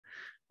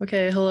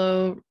Okay,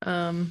 hello,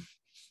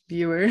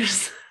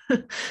 viewers.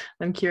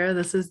 I'm Kira.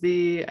 This is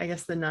I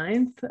guess, the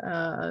ninth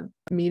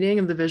meeting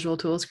of the Visual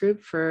Tools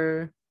Group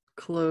for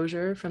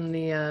Clojure from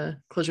the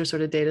Clojure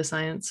sort of data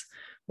science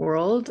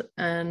world.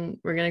 And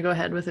we're going to go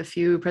ahead with a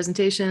few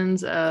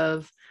presentations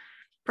of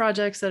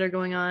projects that are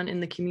going on in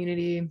the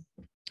community,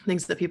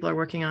 things that people are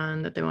working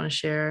on that they want to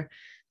share.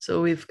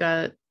 So we've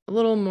got a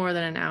little more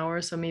than an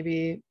hour, so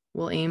maybe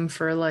we'll aim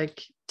for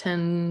like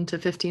 10 to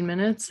 15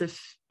 minutes if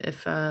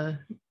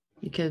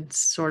you could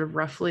sort of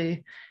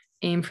roughly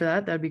aim for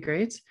that, that'd be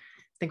great.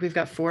 I think we've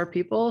got 4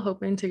 people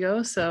hoping to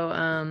go.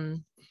 So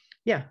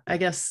yeah, I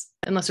guess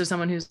unless there's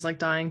someone who's like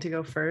dying to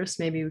go first,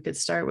 maybe we could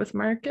start with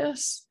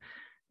Marcus,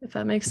 if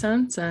that makes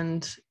sense.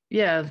 And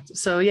yeah,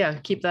 so yeah,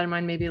 keep that in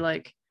mind, maybe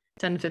like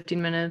 10 to 15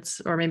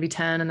 minutes or maybe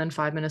 10 and then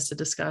 5 minutes to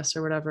discuss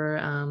or whatever.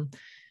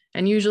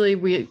 And usually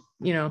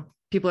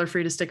people are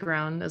free to stick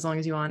around as long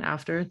as you want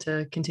after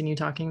to continue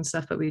talking and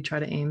stuff, but we try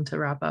to aim to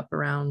wrap up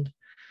around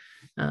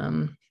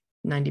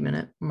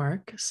 90-minute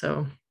mark.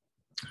 So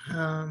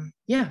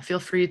yeah,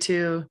 feel free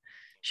to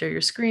share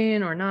your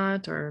screen or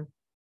not, or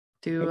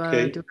do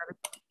whatever.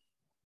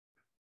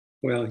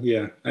 Well,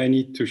 yeah, I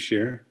need to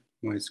share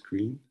my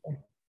screen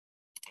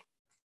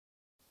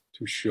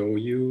to show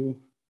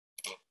you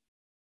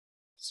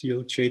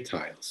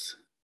clj-tiles.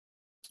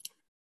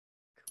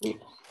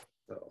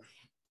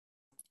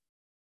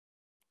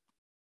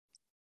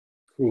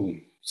 Cool.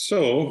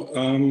 So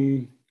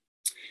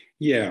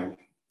yeah,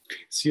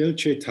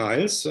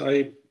 clj-tiles.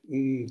 I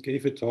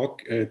gave a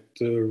talk at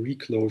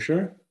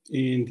Clojure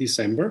in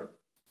December,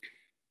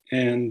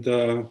 and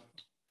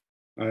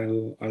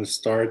I'll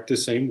start the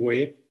same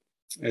way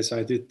as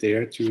I did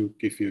there to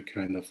give you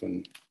kind of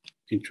an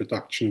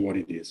introduction what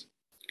it is.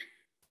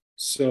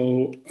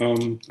 So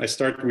I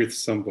start with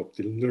some Bob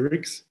Dylan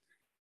lyrics.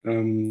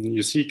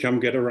 You see, come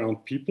get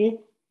around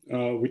people,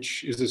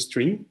 which is a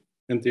string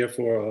and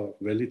therefore a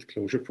valid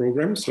Clojure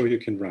program, so you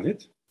can run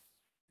it.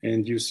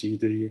 And you see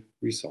the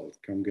result,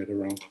 come get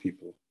around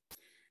people.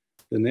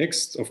 The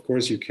next, of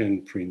course, you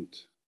can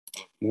print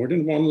more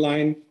than one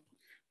line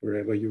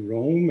wherever you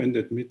roam and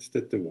admit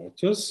that the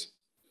waters.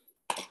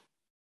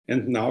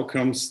 And now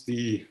comes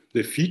the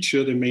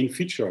feature, the main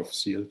feature of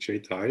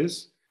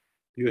clj-tiles.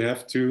 You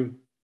have to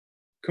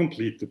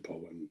complete the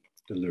poem,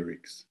 the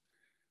lyrics.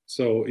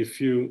 So if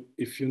you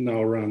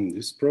now run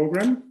this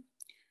program,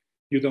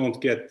 you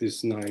don't get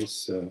this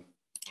nice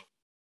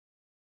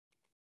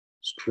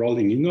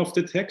scrolling in of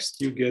the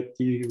text, you get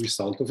the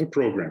result of a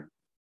program.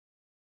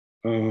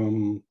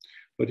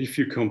 But if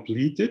you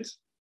complete it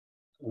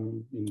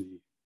in the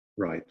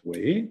right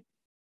way,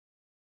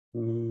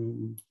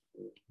 you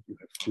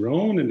have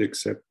grown and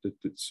accepted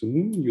that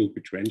soon you'll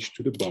be drenched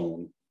to the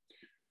bone.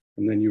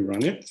 And then you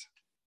run it,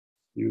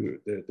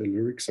 the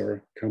lyrics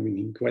are coming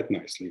in quite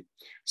nicely.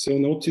 So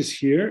notice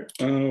here,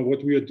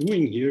 what we are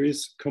doing here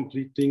is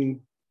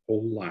completing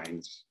whole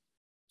lines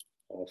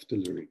of the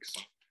lyrics.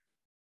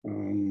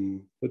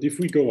 But if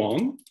we go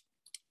on,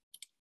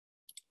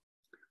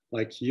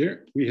 like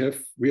here, we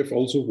have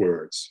also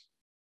words.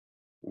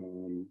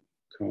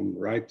 Come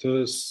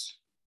writers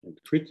and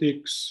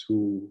critics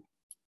who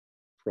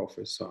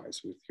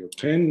prophesize with your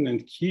pen,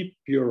 and keep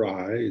your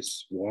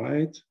eyes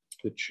wide,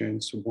 the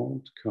chance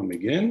won't come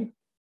again,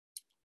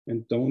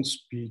 and don't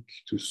speak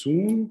too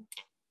soon.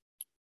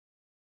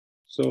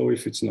 So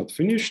if it's not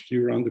finished,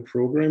 you run the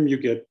program, you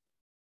get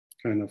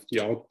kind of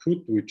the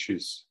output, which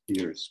is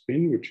here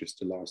spin, which is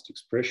the last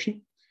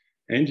expression.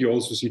 And you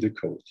also see the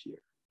code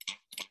here.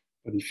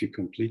 But if you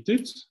complete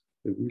it,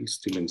 the wheel's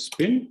still in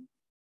spin,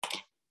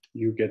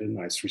 you get a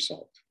nice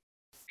result.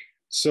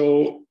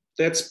 So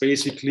that's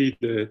basically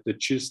the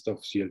gist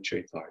of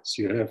clj-tiles.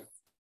 You have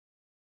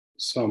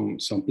some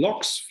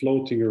blocks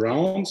floating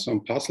around,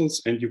 some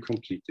puzzles, and you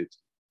complete it.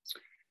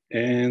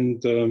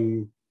 And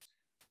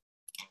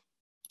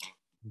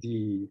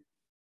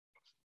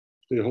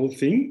the whole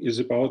thing is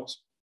about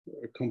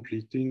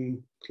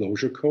completing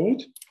Clojure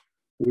code,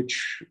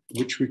 which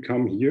we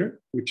come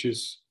here, which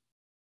is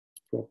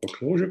proper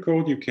Clojure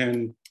code. You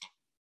can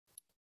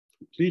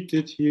complete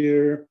it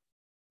here,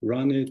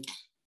 run it,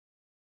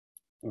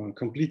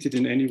 complete it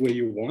in any way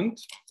you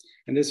want.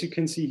 And as you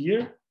can see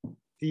here,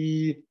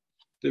 the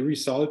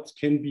result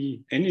can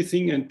be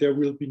anything, and there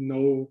will be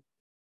no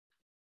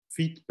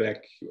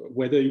feedback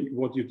whether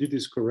what you did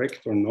is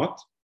correct or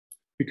not,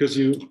 because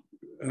you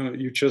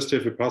just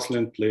have a puzzle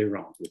and play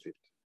around with it.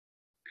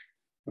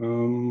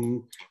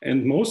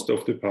 And most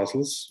of the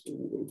puzzles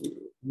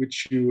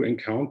which you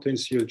encounter in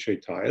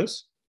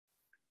clj-tiles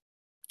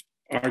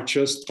are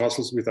just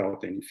puzzles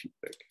without any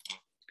feedback.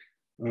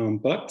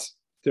 But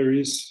there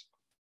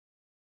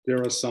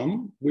are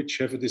some which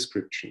have a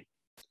description,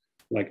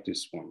 like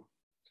this one.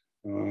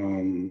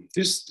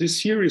 This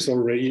here is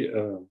already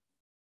an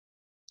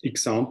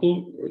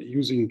example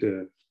using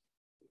the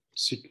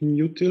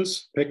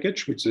clj-tiles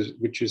package,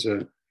 which is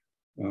a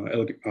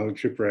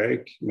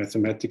algebraic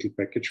mathematical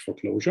package for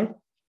Clojure.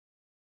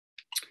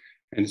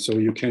 And so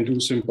you can do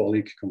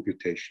symbolic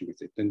computation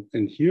with it.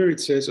 And here it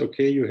says,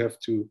 okay, you have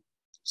to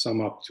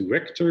sum up 2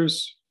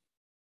 vectors,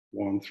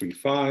 1, 3,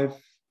 5.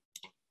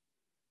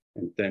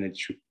 And then it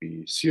should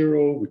be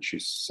 0, which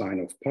is sine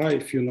of pi.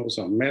 If you know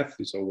some math,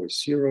 it's always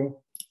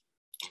 0.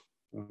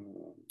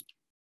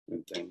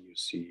 And then you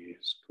see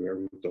square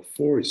root of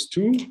 4 is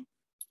 2.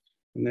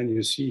 And then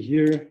you see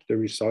here, the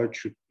result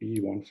should be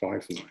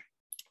 159.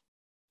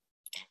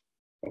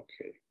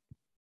 Okay.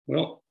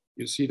 Well,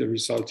 you see the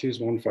result here is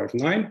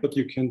 159, but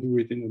you can do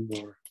it in a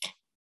more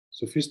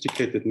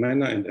sophisticated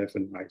manner and have a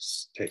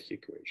nice tech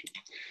equation.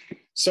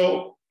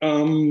 So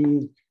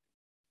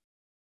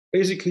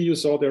basically you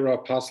saw there are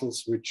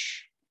puzzles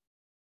which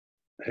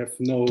have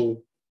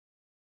no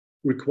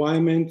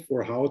requirement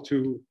for how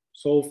to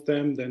solve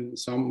them. Then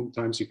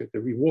sometimes you get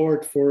the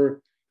reward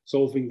for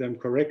solving them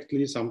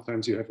correctly.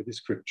 Sometimes you have a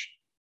description.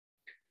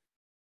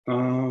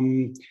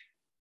 And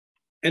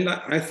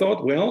I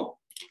thought, well,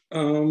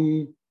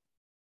 having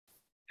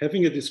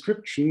a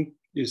description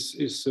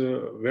is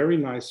a very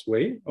nice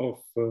way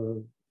of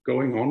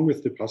going on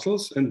with the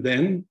puzzles. And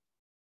then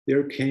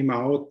there came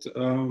out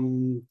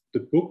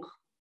the book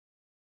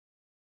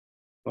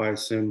by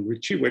Sam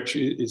Ritchie, which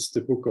is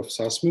the book of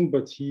Sussman,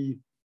 but he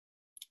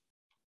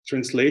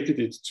translated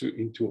it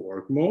into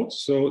org mode.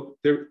 So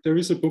there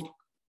is a book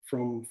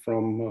from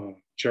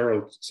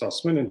Gerald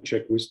Sussman and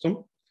Jack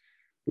Wisdom,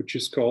 which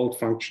is called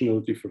Functional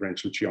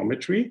Differential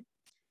Geometry.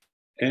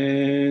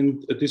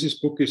 And this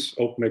book is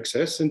open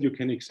access, and you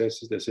can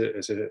access it as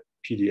a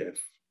PDF.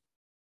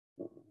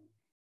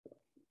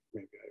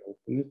 Maybe I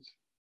open it.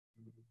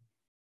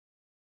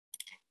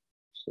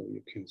 So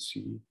you can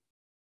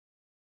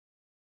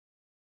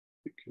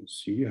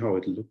see how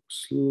it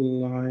looks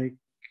like.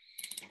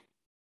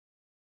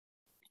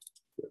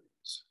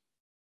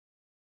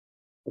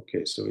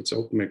 Okay, so it's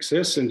open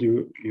access, and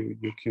you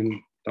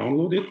can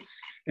download it.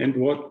 And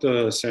what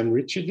Sam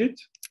Ritchie did,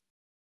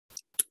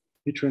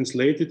 he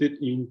translated it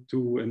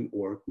into an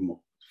org mode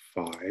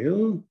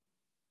file,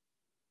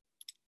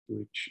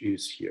 which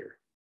is here.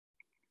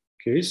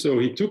 Okay, so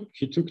he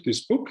took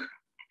this book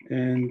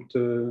and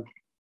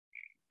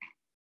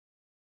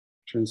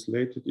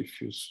translated.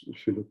 If you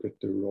look at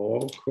the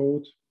raw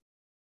code,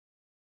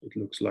 it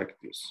looks like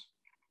this.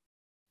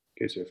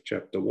 Okay, so you have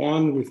chapter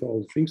 1 with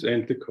all the things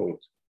and the code.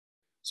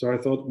 So I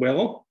thought,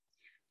 well,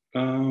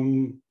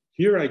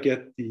 here I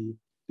get the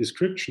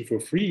description for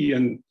free,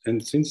 and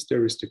since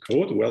there is the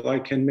code, well, I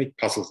can make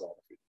puzzles out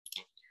of it.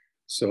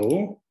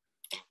 So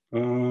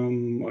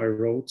I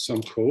wrote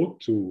some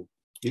code to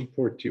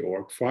import the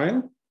org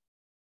file.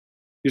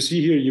 You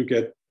see here, you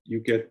get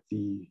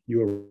the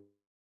URL.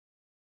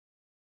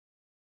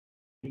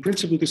 In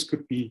principle, this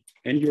could be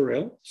any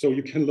URL, so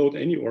you can load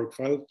any org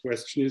file. The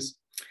question is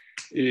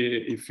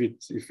if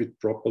it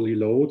properly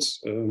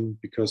loads,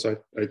 because I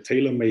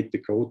tailor-made the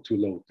code to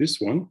load this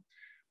one.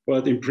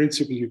 But in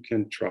principle, you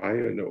can try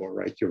or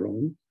write your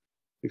own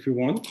if you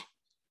want.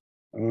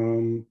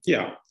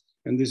 Yeah,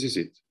 and this is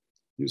it.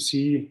 You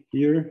see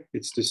here,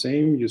 it's the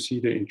same. You see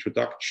the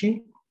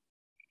introduction.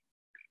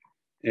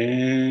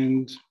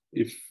 And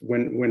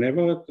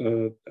whenever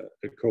a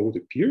code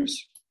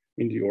appears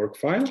in the org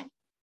file,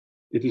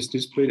 it is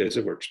displayed as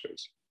a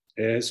workspace,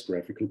 as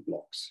graphical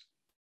blocks.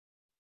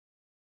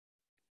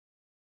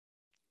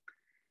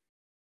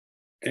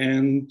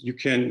 And you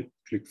can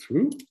click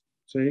through,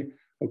 say,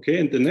 okay,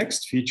 and the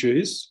next feature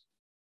is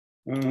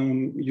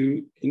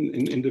you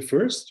in the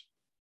first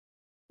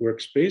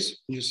workspace,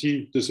 you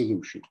see the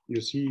solution.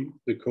 You see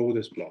the code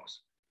as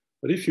blocks.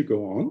 But if you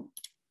go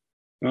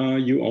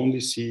on, you only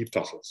see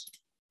puzzles.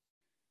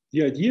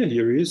 The idea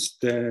here is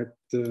that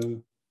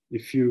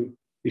if you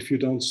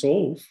don't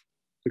solve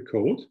the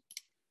code,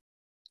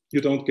 you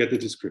don't get the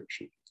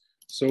description.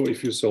 So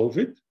if you solve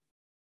it,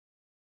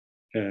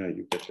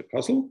 you get the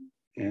puzzle,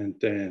 and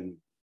then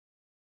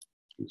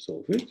you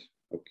solve it.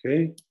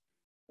 Okay,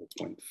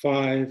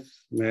 0.5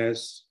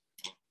 mass.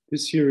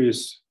 This here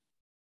is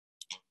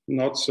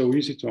not so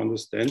easy to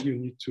understand. You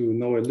need to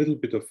know a little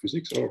bit of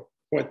physics, or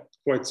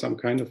quite some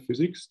kind of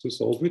physics to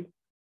solve it.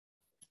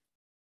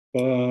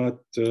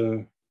 But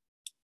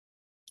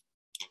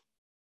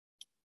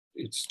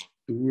it's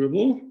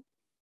doable,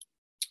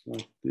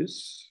 like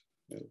this,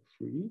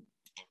 L3.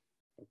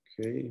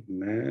 Okay,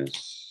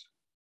 mass.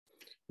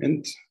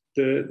 And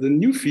the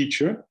new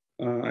feature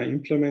I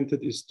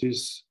implemented is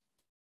this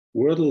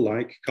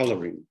Wordle-like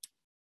coloring.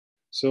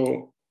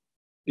 So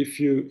if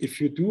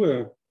you do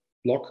a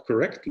block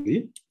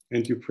correctly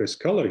and you press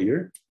color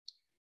here,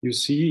 you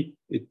see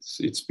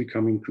it's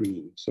becoming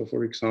green. So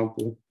for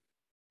example,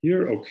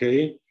 here,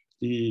 okay,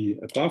 the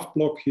above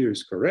block here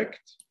is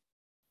correct,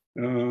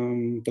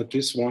 but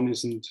this one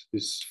isn't,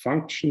 this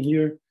function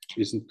here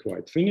isn't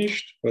quite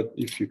finished, but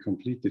if you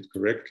complete it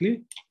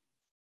correctly,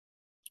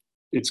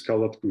 it's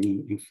colored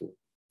green in full.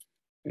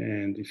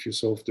 And if you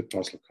solve the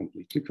puzzle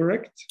completely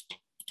correct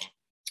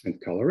and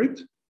color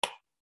it,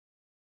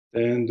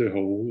 then the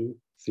whole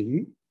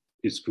thing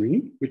is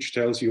green, which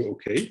tells you,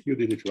 okay, you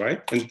did it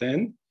right. And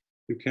then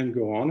you can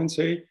go on and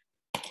say,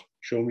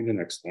 show me the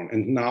next one.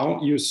 And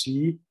now you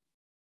see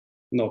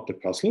not the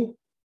puzzle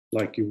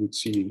like you would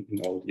see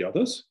in all the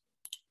others,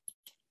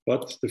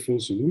 but the full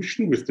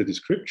solution with the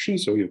description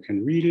so you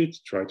can read it,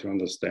 try to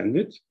understand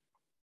it,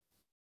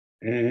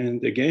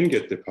 and again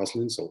get the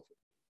puzzle and solve it.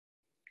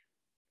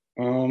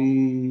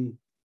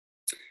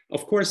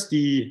 Of course,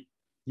 the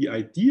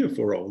idea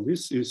for all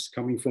this is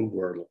coming from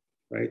Wordle,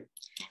 right?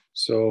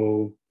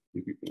 So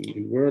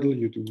in Wordle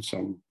you do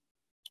some,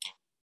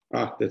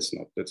 that's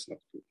not good.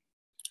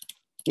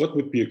 What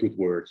would be a good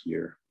word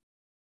here?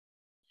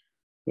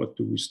 What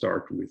do we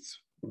start with?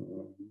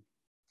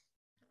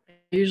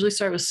 I usually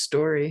start with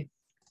story.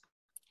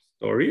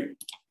 Story.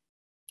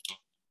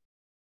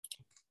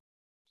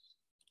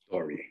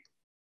 Story.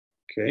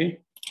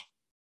 Okay.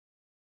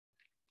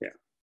 Yeah.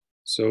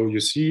 So you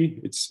see,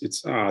 it's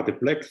the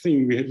black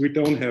thing. We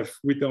don't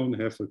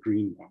have a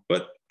green one,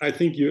 but I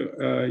think you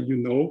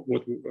know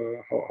what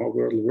how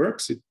Wordle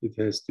works. It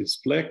has this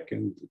black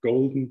and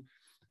golden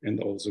and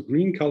also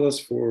green colors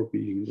for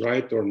being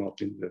right or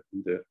not in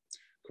the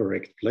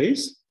correct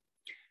place.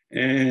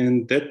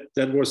 And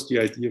that was the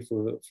idea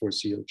for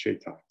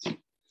clj-tiles,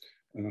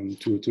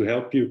 to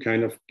help you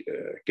kind of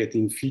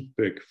getting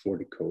feedback for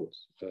the code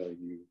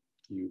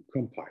you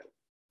compile.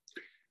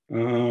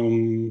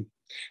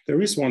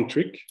 There is one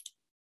trick,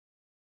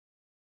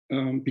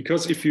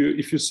 because if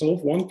you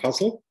solve one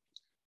puzzle,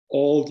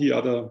 all the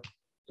other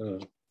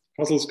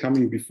puzzles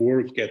coming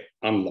before get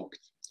unlocked.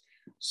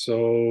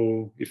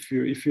 So if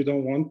you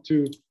don't want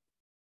to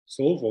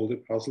solve all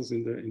the puzzles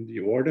in the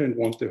order and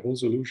want the whole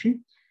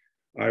solution,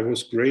 I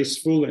was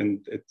graceful,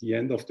 and at the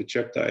end of the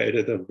chapter, I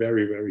added a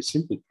very, very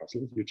simple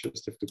puzzle. You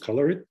just have to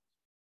color it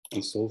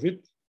and solve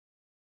it.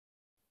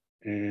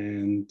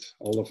 And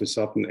all of a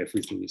sudden,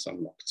 everything is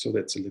unlocked. So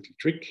that's a little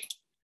trick.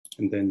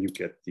 And then you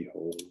get the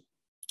whole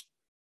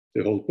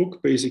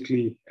book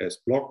basically as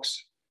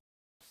blocks,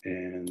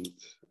 and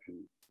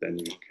then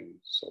you can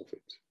solve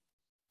it.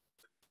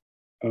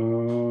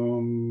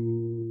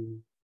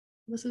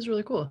 This is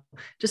really cool.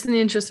 Just in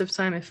the interest of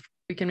time, if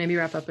we can maybe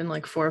wrap up in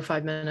like 4 or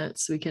 5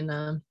 minutes, we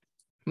can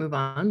move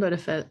on. But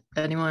if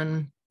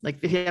anyone, like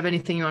if you have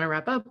anything you want to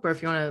wrap up, or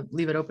if you want to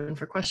leave it open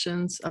for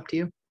questions, up to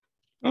you.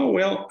 Oh,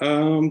 well,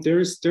 there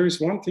is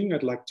one thing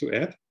I'd like to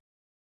add,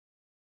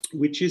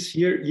 which is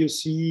here you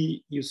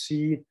see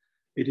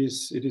it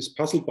is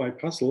puzzle by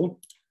puzzle.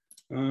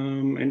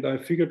 And I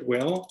figured,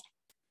 well,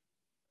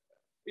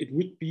 it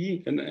would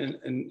be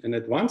an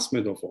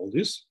advancement of all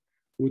this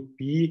would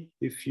be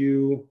if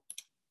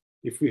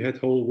we had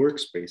whole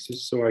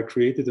workspaces. So I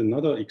created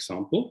another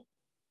example,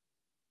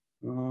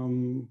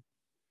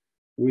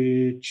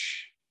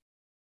 which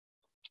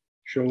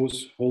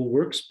shows whole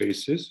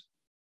workspaces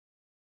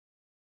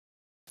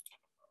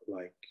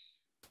like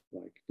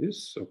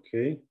this.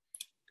 Okay,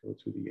 go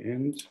to the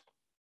end,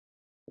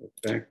 go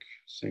back,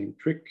 same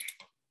trick,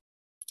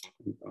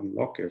 and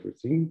unlock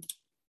everything.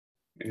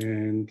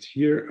 And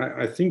here,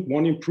 I think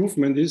one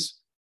improvement is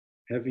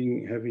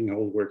having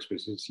whole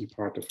workspaces. See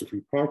part of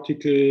every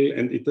particle,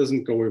 and it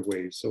doesn't go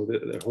away. So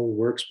the whole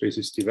workspace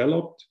is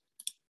developed,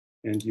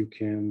 and you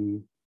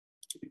can.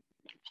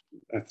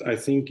 I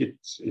think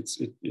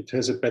it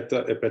has a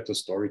better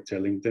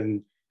storytelling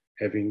than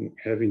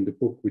having the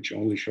book which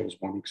only shows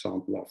one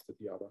example after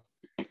the other.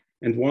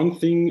 And one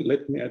thing,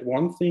 let me add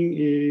one thing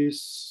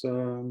is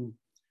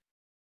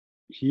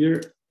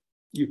here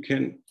you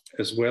can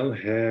as well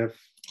have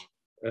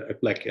a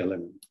black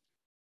element,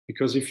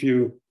 because if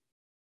you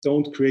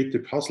don't create the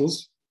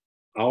puzzles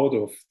out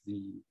of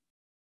the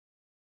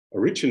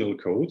original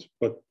code,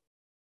 but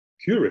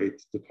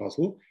curate the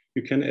puzzle,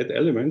 you can add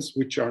elements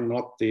which are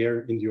not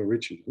there in the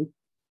original,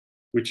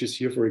 which is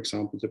here, for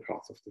example, the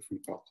path of the free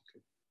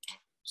particle.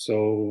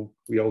 So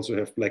we also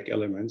have black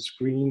elements,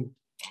 green,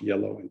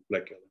 yellow, and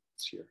black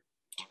elements here.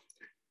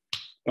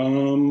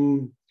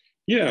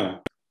 Yeah,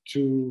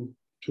 to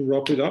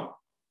wrap it up,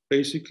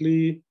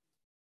 basically,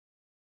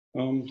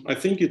 I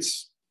think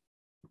it's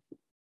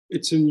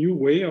a new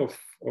way of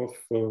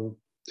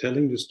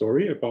telling the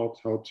story about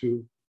how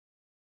to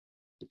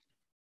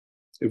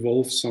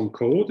evolve some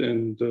code,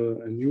 and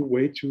a new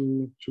way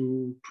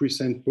to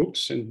present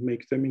books and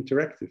make them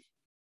interactive,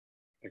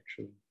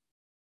 actually.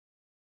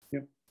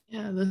 Yeah.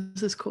 Yeah,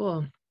 this is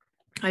cool.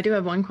 I do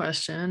have one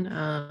question.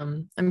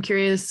 I'm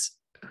curious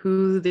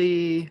who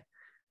the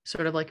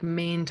sort of like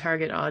main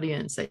target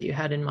audience that you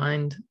had in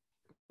mind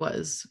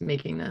was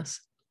making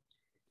this.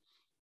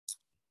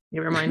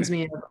 It reminds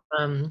me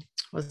of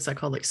what's that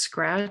called, like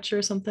Scratch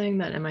or something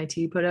that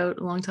MIT put out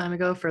a long time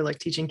ago for like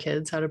teaching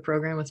kids how to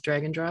program with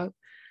drag and drop.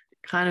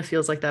 Kind of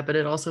feels like that, but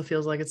it also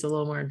feels like it's a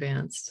little more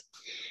advanced.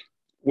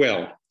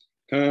 Well,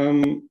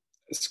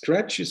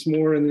 Scratch is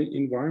more an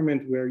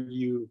environment where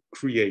you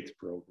create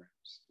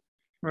programs.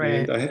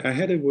 Right. And I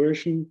had a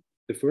version,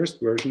 the first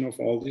version of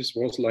all this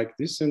was like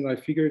this, and I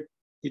figured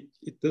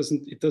it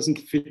doesn't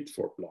fit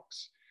for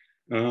blocks.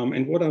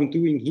 And what I'm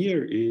doing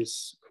here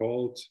is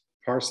called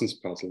Parsons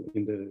puzzle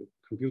in the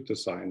computer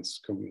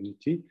science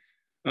community.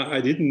 I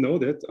didn't know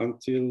that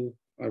until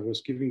I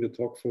was giving the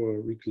talk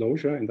for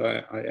Clojure, and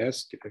I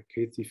asked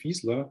Katie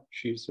Fiesler,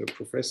 she's a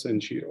professor,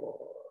 and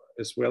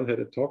as well had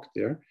a talk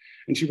there,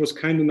 and she was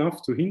kind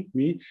enough to hint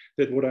me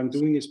that what I'm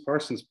doing is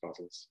Parsons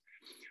puzzles.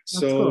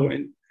 So cool.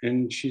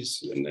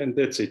 and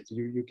that's it.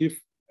 You give,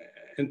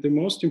 and the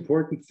most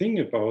important thing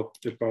about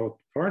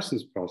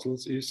Parsons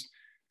puzzles is,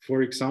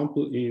 for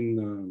example,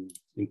 in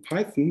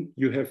Python,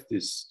 you have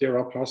this. There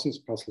are Parsons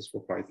puzzles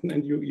for Python,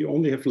 and you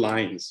only have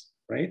lines,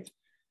 right?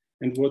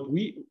 And what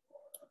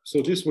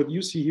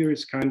you see here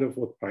is kind of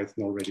what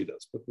Python already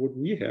does. But what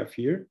we have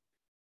here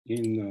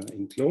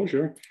in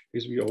Clojure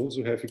is we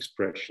also have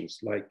expressions,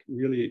 like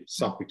really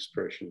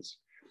sub-expressions.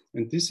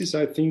 And this is,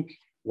 I think,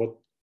 what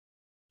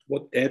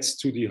adds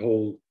to the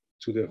whole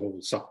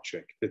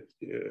subject, that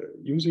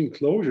using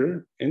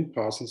Clojure and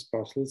Parsons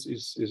puzzles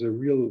is a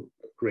real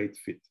great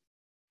fit.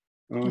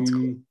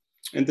 Cool.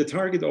 And the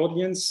target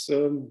audience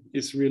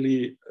is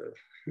really.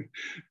 I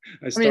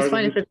mean, it's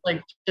fine if it's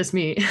like just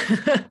me.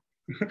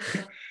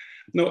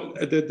 No,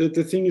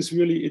 the thing is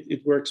really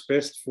it works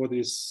best for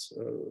these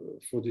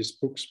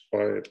books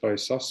by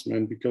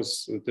Sussman,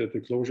 because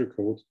the Clojure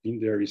code in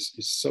there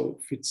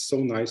fits so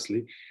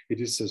nicely. It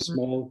is a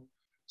small,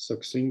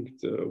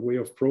 succinct way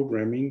of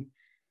programming,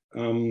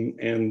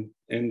 and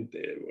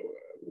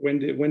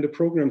when the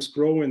programs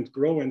grow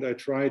and I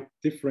try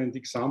different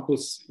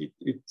examples,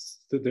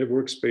 the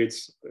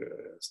workspace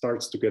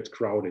starts to get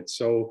crowded.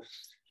 So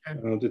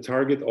the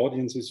target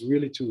audience is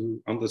really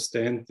to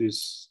understand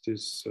this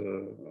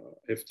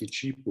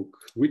FTG book,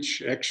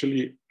 which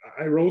actually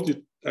I wrote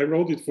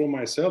it for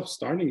myself,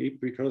 starting it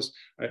because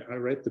I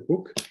read the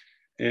book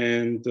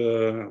and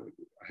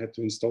I had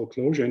to install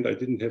Clojure, and I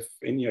didn't have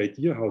any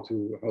idea how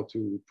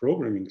to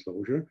program in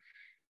Clojure.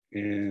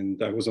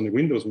 And I was on a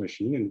Windows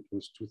machine, and it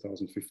was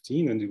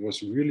 2015, and it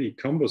was really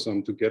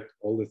cumbersome to get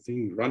all the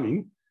thing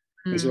running.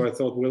 And so I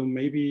thought, well,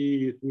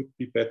 maybe it would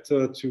be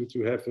better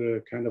to have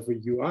a kind of a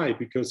UI,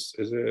 because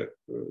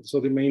so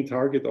the main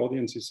target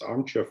audience is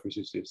armchair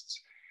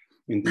physicists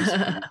in this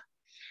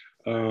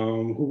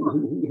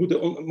who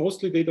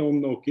mostly they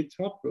don't know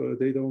GitHub,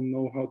 they don't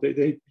know how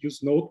they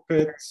use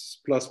Notepad++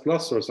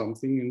 or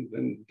something,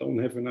 and don't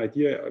have an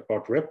idea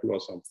about REPL or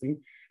something.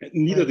 And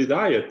neither did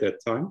I at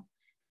that time.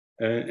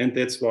 And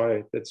that's why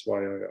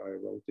I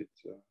wrote it.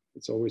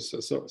 It's always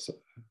so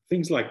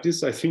things like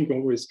this, I think,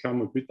 always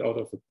come a bit out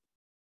of a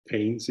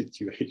pain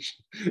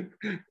situation.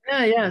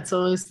 Yeah, it's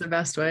always the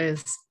best way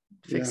is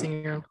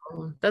fixing your own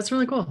problem. That's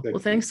really cool. Exactly.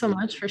 Well, thanks so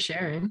much for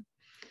sharing.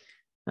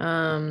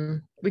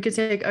 We could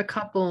take a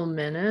couple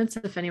minutes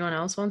if anyone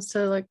else wants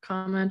to like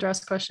comment or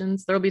ask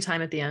questions. There'll be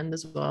time at the end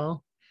as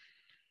well,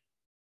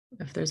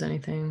 if there's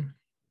anything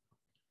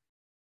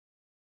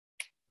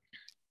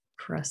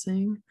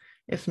pressing.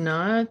 If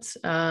not,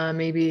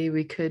 maybe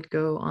we could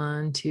go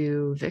on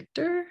to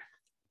Victor,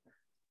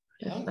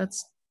 if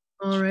that's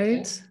all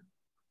right.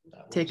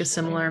 Take a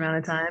similar amount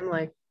of time,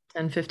 like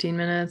 10-15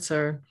 minutes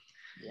or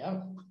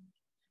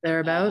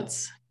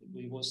thereabouts.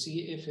 We will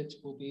see if it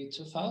will be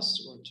too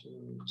fast or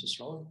too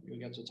slow. You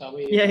get to tell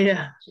me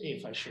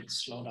if I should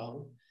slow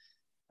down.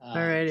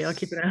 Alrighty, I'll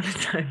keep it out of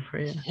time for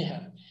you.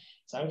 Yeah,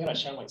 so I'm gonna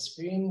share my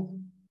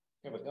screen.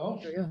 Here we go.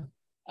 There we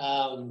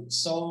go.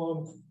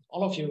 So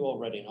all of you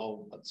already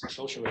know what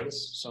Clojure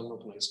is, so I'm not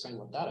going to explain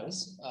what that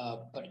is.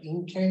 But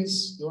in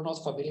case you're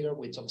not familiar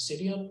with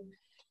Obsidian,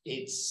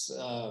 it's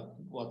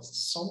what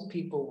some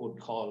people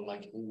would call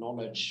like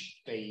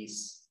knowledge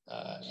base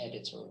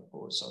editor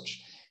or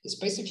such. It's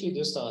basically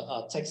just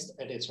a text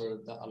editor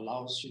that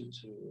allows you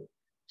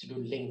to do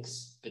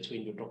links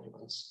between your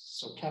documents.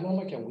 So kind of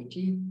like a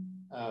wiki,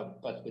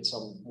 but with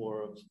some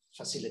more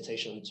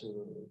facilitation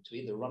to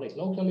either run it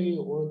locally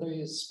or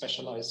they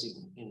specialize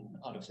in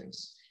other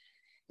things.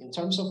 In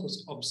terms of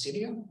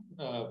Obsidian,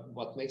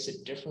 what makes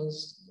it different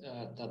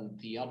than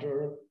the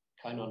other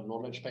kind of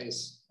knowledge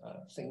base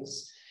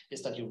things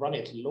is that you run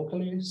it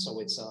locally. So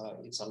it's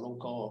a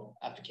local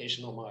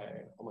application on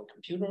my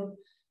computer,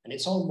 and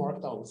it's all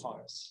markdown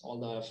files. All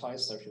the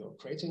files that you're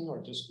creating are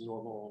just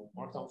normal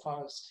markdown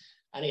files,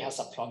 and it has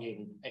a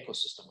plugin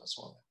ecosystem as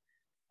well.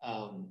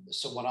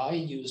 So what I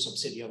use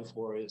Obsidian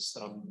for is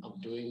that I'm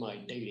doing my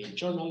daily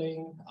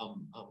journaling.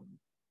 I'm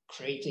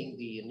creating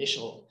the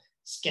initial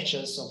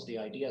sketches of the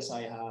ideas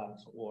I have,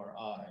 or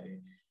I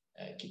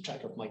keep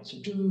track of my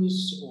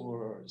to-dos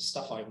or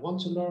stuff I want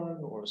to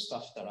learn or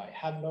stuff that I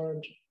have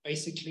learned.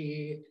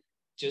 Basically,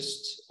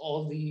 just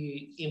all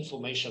the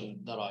information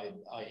that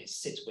I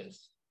sit with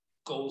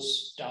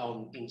goes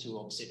down into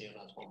Obsidian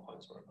at one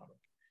point or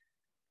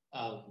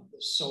another.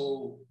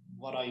 So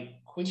what I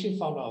quickly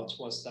found out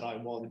was that I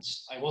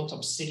want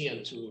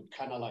Obsidian to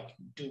kind of like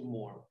do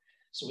more.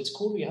 So it's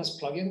cool, it has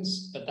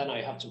plugins, but then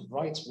I have to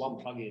write one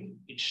plugin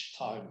each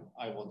time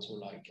I want to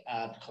like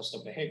add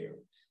custom behavior.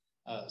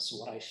 So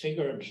what I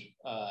figured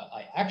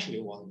I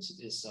actually want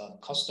is a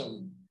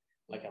custom,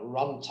 like a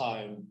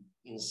runtime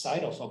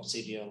inside of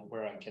Obsidian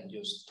where I can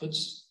just put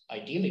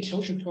ideally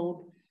Clojure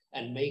code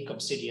and make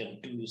Obsidian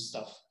do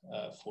stuff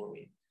for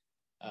me.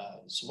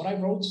 So what I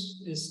wrote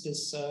is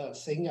this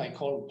thing I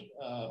called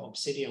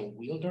Obsidian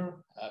Wielder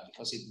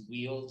because it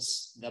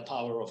wields the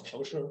power of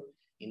Clojure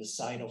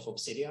inside of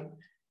Obsidian.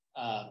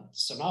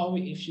 So now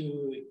if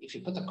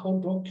you put a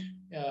code block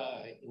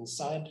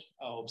inside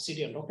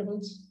Obsidian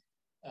documents,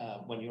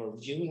 when you're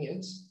viewing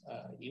it,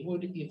 you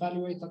would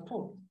evaluate that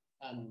code.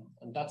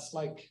 And that's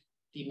like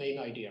the main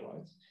idea,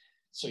 right?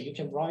 So you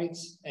can write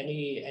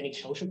any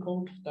Clojure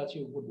code that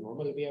you would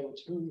normally be able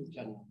to do. You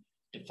can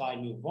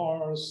define new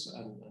vars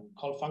and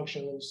call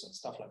functions and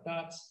stuff like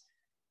that.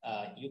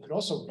 You could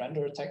also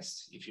render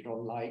text if you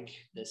don't like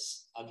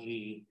this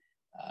ugly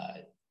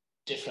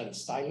different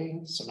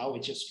styling. So now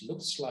it just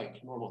looks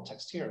like normal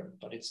text here,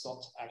 but it's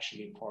not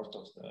actually part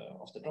of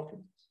the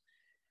document.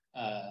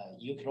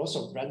 You can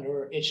also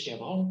render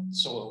HTML.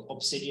 So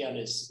Obsidian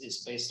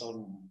is based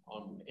on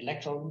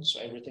Electron, so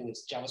everything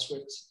is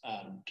JavaScript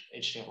and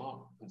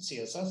HTML and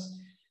CSS.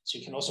 So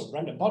you can also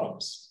render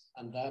bottoms.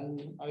 And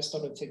then I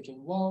started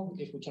thinking, well,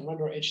 if we can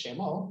render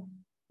HTML,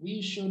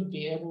 we should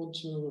be able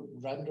to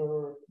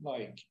render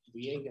like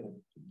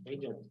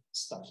reagent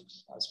stuff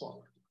as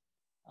well.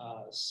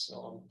 So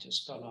I'm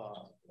just gonna,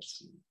 let's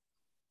see,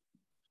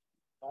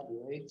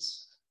 evaluate.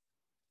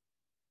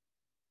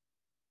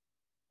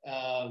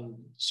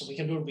 So we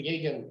can do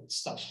reagent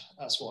stuff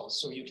as well.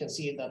 So you can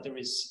see that there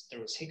is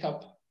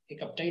hiccup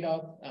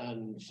data,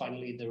 and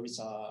finally there is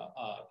a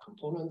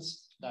component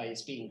that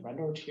is being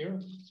rendered here.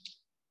 Let's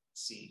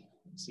see,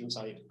 it seems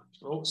I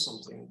broke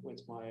something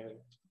with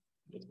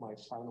my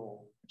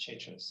final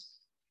changes.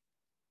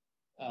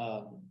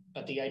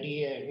 But the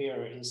idea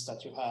here is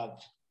that you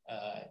have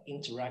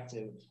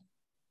interactive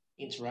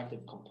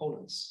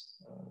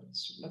components.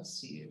 So let's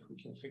see if we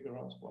can figure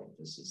out why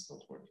this is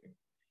not working.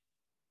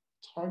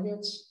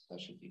 Targets,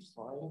 that should be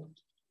fine.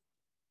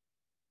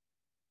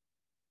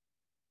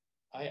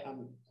 I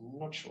am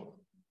not sure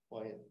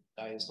why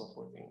that is not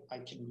working. I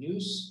can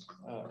use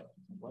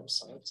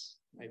websites,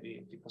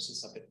 maybe because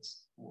it's a bit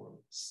more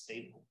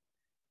stable.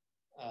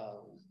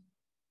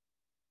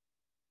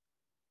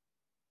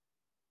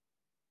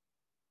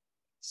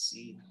 Let's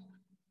see,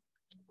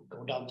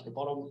 go down to the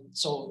bottom.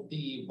 So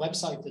the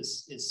website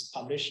is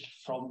published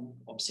from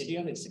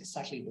Obsidian. It's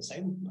exactly the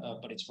same,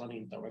 but it's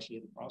running directly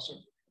in the browser.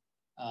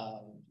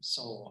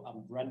 So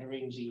I'm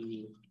rendering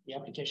the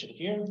application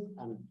here,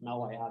 and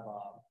now I have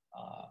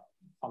a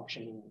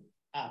functioning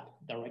app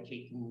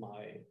directly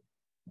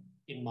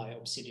in my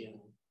Obsidian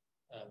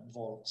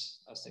vault,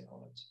 as they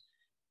call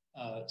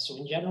it. So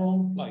in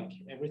general, like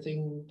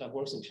everything that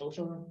works in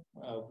Clojure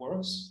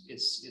works.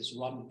 Is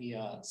run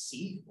via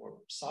C or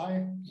Psi.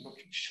 I'm not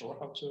sure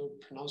how to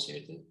pronounce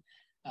it,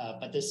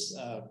 but this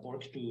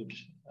workdude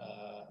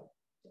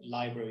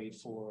library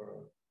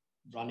for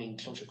running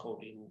Clojure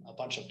code in a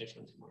bunch of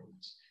different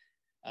environments.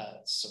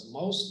 So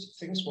most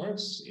things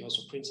works. It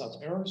also prints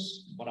out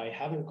errors. What I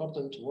haven't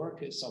gotten to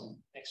work is some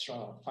extra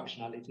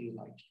functionality,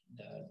 like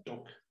the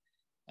doc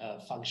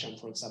function,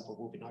 for example,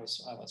 would be nice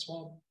to have as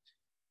well.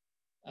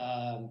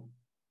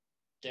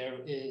 There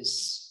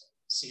is,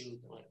 see,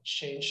 we're going to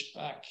change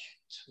back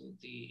to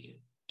the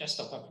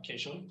desktop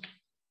application.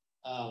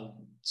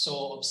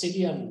 So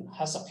Obsidian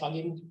has a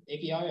plugin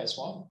API as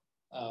well.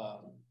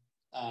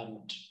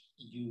 And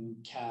you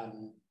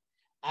can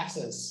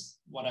access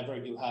whatever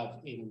you have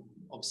in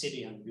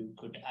Obsidian, you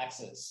could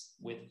access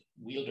with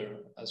Wielder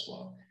as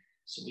well.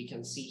 So we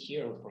can see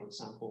here, for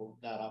example,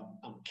 that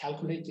I'm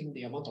calculating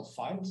the amount of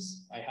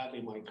files I have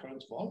in my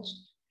current vault.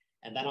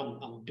 And then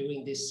I'm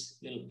doing this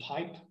little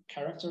pipe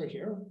character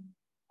here,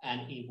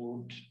 and it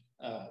would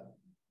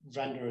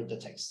render the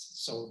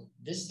text. So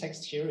this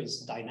text here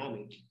is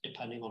dynamic,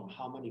 depending on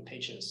how many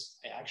pages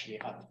I actually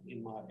have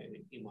in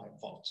my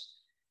vault.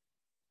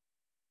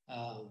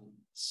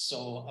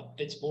 So a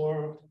bit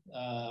more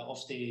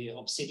of the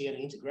Obsidian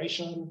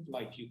integration,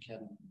 like you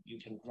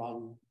can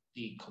run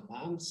the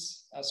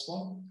commands as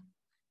well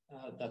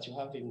that you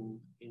have in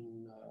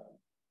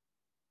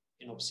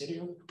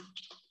Obsidian.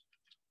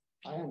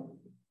 I am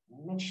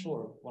not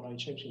sure what I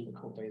changed in the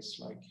code base,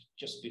 like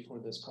just before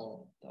this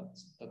call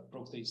that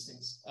broke these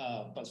things.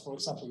 But for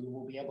example, you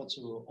will be able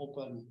to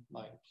open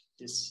like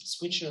this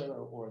switcher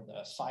or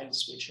the file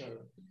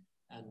switcher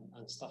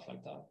and stuff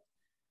like that.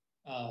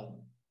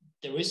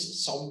 There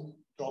is some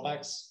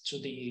drawbacks to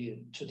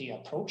the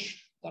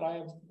approach that I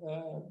have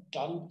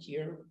done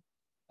here.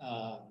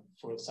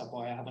 For example,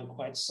 I haven't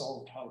quite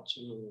solved how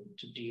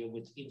to deal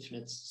with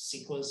infinite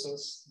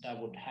sequences that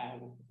would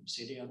hang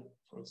Obsidian,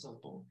 for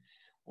example,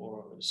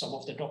 or some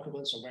of the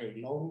documents are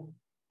very long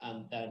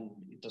and then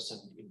it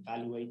doesn't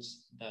evaluate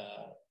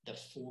the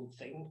full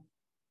thing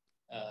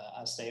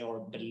as they are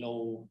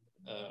below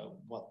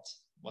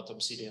what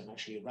Obsidian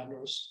actually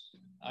renders.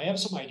 I have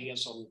some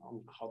ideas on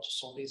how to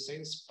solve these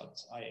things, but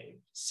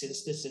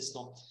since this is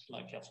not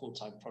like a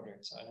full-time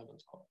project, I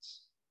haven't quite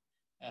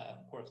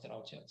worked it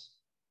out yet.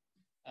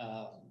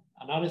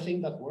 Another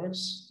thing that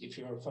works, if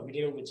you're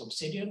familiar with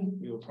Obsidian,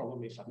 you're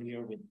probably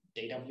familiar with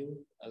DataView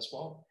as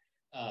well.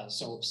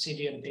 So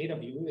Obsidian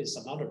DataView is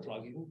another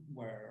plugin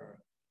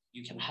where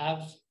you can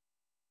have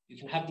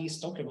these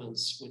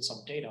documents with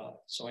some data.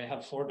 So I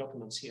have 4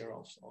 documents here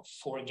of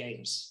 4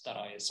 games that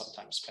I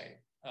sometimes play.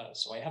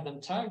 So I have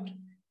them tagged,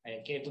 I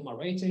gave them a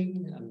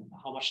rating and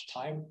how much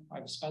time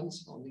I've spent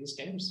on these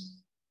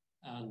games.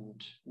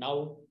 And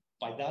now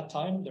by that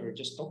time, they're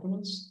just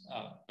documents,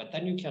 but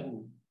then you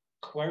can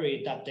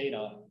query that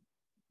data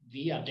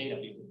via data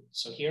view.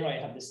 So here I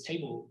have this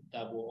table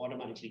that will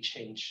automatically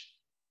change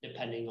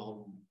depending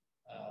on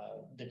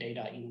the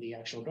data in the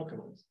actual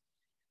document.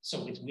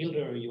 So with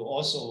Wielder, you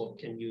also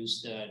can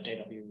use the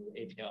data view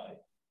API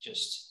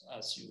just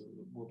as you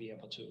will be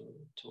able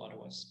to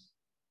otherwise.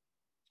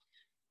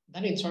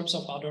 Then in terms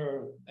of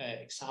other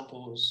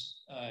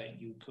examples,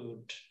 you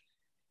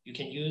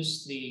can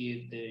use the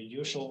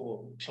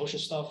usual Clojure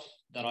stuff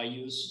that I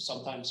use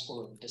sometimes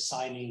for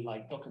designing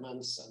like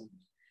documents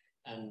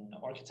and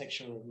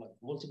architecture, like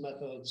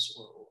multi-methods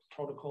or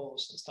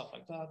protocols and stuff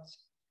like that.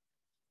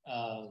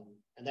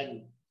 And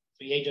then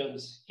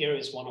reagent, here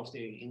is one of the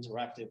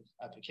interactive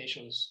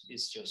applications.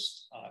 It's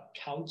just a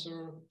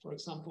counter, for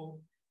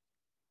example.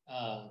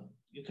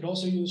 You could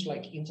also use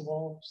like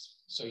intervals.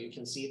 So you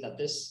can see that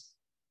this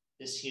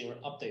here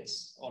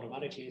updates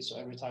automatically. So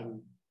every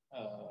time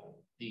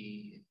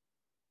the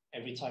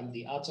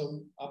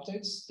atom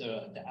updates,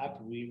 the app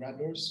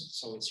re-renders.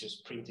 So it's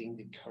just printing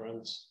the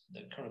current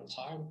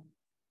time.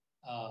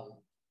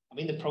 I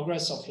mean, the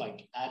progress of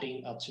like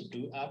adding a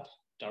to-do app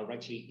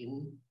directly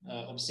in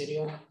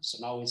Obsidian. So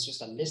now it's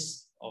just a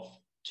list of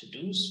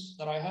to-dos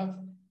that I have,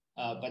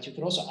 but you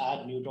can also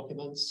add new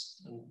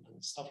documents and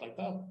stuff like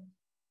that.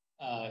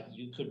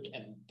 You could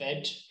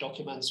embed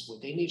documents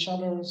within each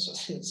other.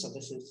 So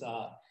this is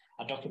a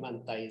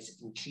document that is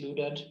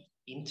included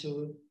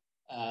into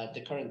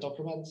the current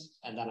document,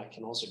 and then I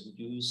can also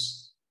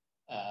use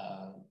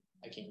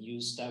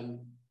them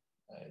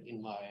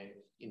in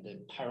the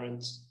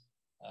parent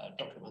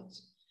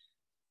document.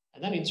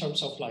 And then in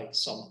terms of like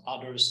some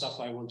other stuff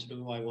I want to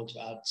do, I want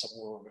to add some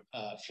more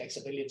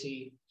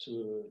flexibility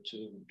to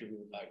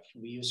do like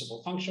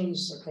reusable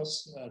functions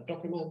across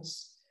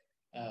documents.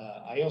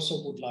 I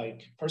also would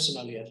like,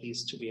 personally at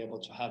least, to be able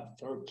to have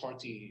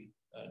third-party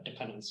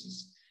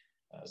dependencies.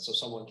 So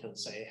someone can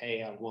say,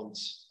 hey, I want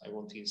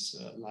these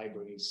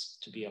libraries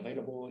to be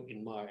available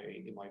in my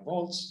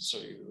vaults. So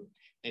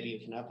maybe you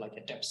can have like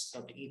a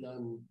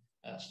deps.eden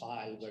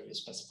file where you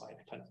specify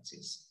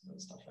dependencies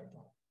and stuff like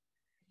that.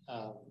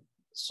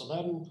 So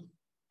then,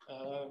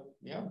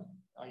 yeah,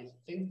 I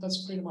think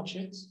that's pretty much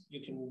it.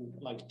 You can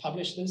like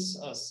publish this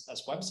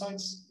as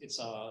websites. It's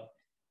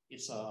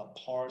a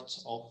part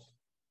of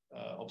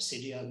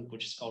Obsidian,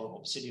 which is called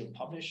Obsidian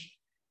Publish.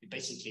 It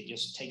basically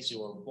just takes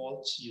your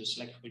vault, you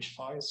select which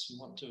files you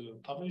want to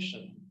publish,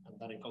 and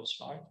then it goes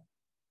live.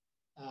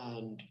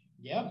 And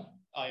yeah,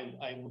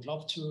 I would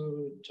love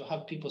to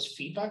have people's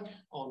feedback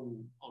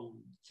on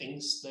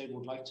things they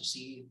would like to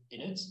see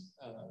in it,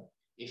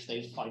 if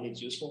they find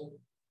it useful,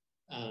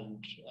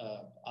 and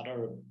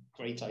other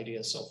great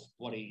ideas of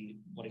what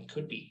it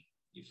could be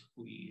if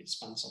we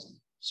spend some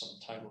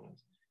time on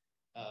it.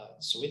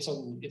 So it's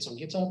on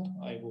GitHub.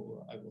 I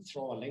will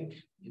throw a link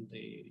in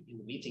the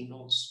meeting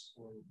notes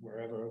or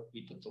wherever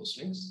we put those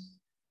links.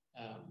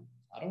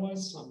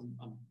 Otherwise,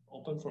 I'm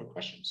open for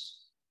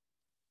questions.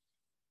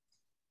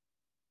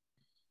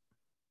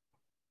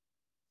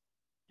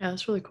 Yeah,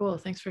 that's really cool.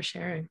 Thanks for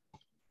sharing.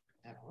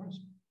 Yeah, of course.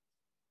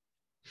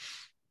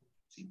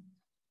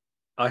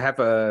 I have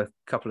a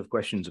couple of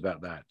questions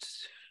about that.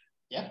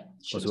 Yeah,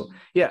 sure. Well.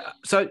 Yeah.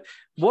 So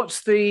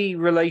what's the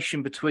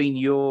relation between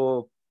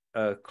your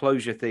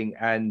Clojure thing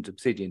and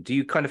Obsidian? Do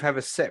you kind of have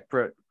a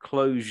separate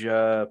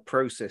Clojure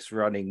process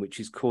running which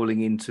is calling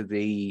into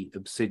the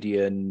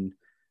Obsidian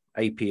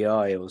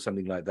API or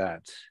something like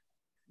that?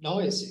 No,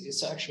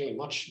 it's actually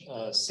much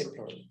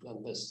simpler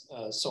than this.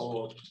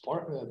 So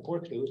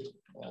Bortloop,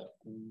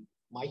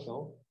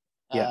 Michael,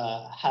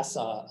 has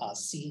a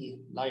C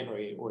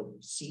library or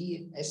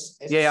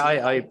CSS. Yeah,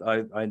 I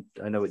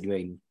know what you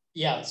mean.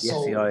 Yeah,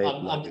 so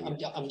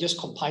I'm just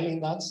compiling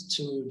that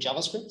to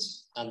JavaScript,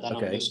 and then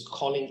I'm just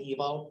calling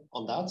eval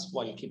on that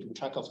while keeping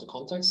track of the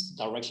context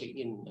directly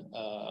in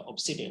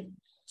Obsidian.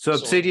 So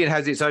Obsidian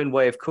has its own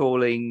way of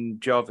calling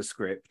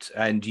JavaScript,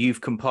 and you've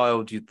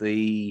compiled you're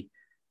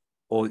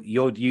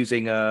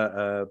using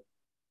the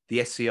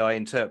SCI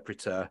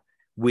interpreter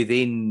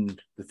within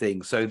the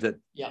thing, so that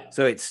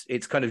so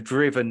it's kind of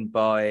driven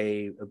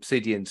by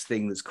Obsidian's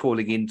thing that's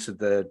calling into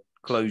the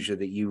Clojure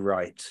that you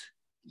write.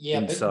 Yeah,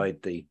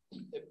 inside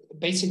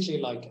basically,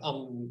 like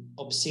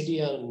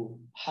Obsidian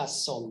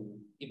has some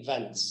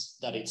events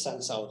that it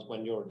sends out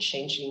when you're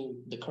changing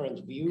the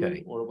current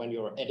view or when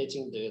you're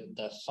editing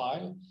the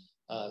file.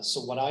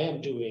 So what I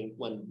am doing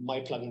when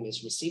my plugin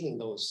is receiving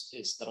those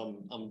is that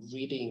I'm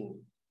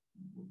reading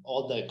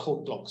all the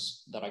code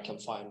blocks that I can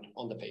find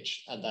on the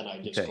page, and then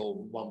I just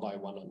go one by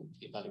one and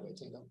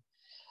evaluating them.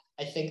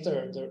 I think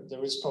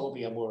there is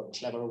probably a more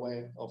clever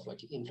way of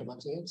like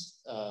implementing it,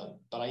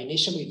 but I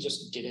initially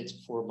just did it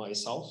for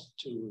myself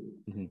to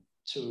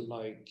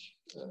like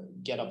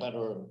get a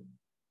better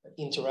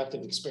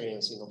interactive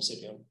experience in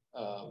Obsidian.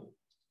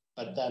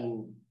 But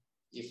then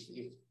if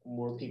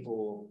more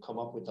people come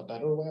up with a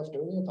better way of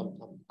doing it,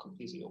 I'm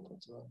completely open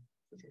to that.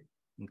 For sure.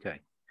 Okay.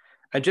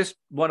 And just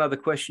one other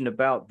question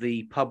about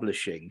the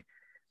publishing.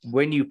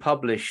 When you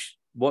publish,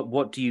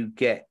 what do you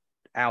get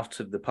out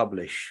of the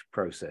publish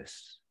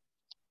process?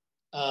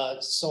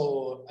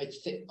 So I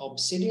think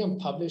Obsidian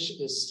Publish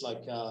is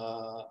like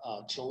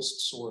a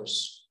closed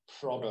source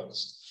product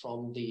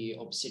from the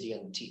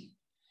Obsidian team.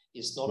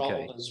 It's not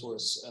an open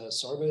source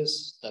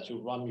service that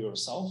you run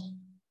yourself,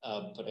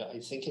 but I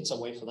think it's a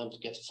way for them to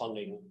get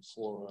funding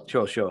for.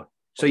 Sure.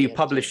 So you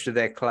publish to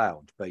their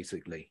cloud,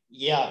 basically.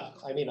 Yeah,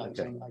 I mean, I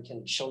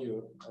can show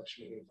you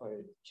actually if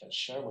I can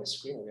share my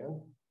screen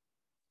again.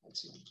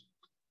 Let's see.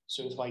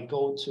 So if I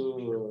go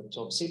to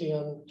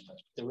Obsidian,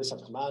 there is a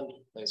command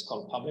that is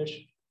called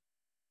publish,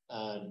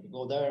 and you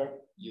go there.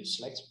 You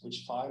select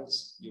which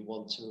files you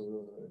want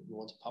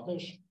to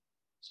publish.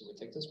 So we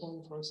take this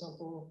one, for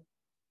example,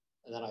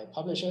 and then I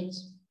publish it,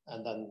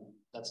 and then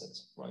that's it,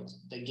 right?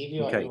 They give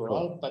you a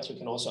URL, but you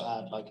can also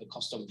add like a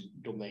custom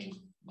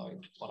domain.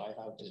 Like what I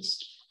have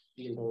is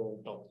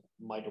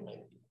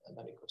wielder.mydomain, and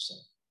then it goes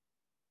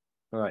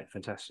there. All right,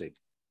 fantastic.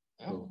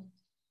 Yeah. Cool.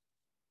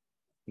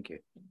 Thank you.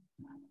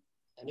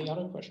 Any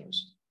other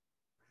questions?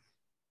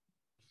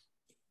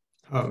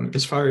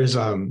 As far as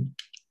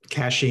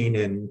caching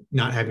and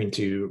not having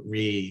to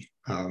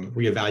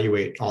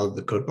reevaluate all of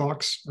the code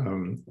blocks,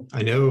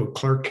 I know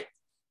Clerk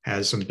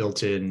has some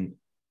built-in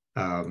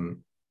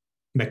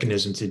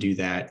mechanism to do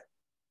that.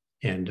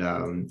 And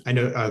I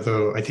know,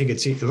 though, I think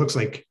it looks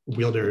like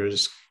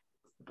Wielder's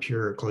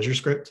pure Clojure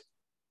script,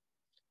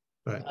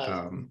 but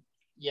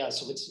yeah,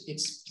 so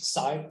it's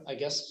side, I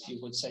guess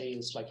you would say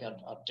it's like a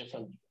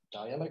different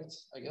dialect,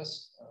 I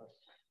guess,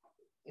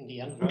 in the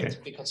end, right?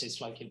 Because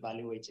it's like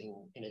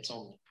evaluating in its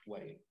own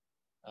way.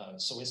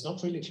 So it's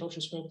not really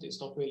Clojure script.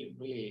 It's not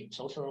really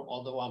Clojure,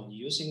 although I'm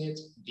using it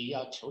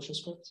via Clojure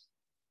script.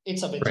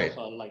 It's a bit of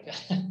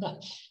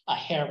a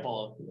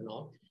hairball, you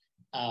know.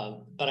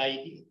 But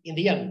in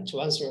the end,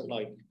 to answer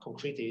like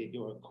concretely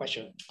your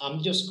question,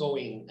 I'm just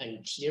going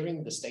and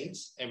clearing the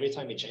states every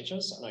time it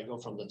changes, and I go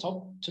from the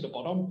top to the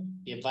bottom,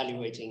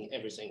 evaluating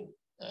everything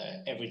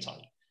every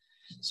time.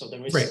 So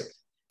there is.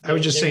 I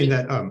was just saying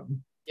that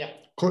yeah,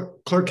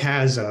 Clerk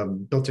has a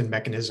built-in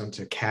mechanism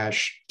to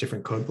cache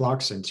different code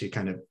blocks and to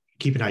kind of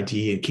keep an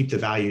ID and keep the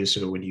value.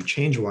 So when you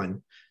change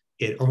one,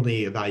 it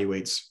only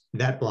evaluates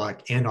that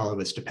block and all of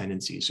its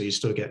dependencies. So you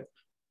still get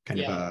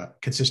kind of a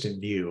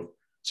consistent view.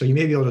 So you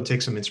may be able to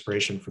take some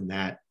inspiration from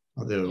that,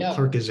 although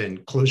Clerk is in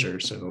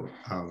Clojure, so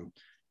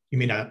you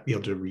may not be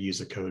able to reuse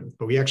the code.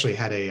 But we actually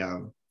had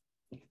a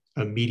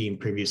meeting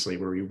previously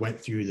where we went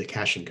through the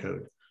caching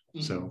code.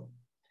 So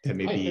that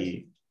may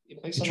be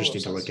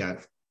interesting to look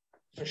at.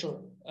 For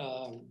sure.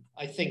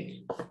 I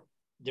think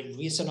the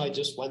reason I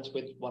just went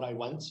with what I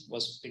went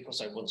was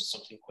because I wanted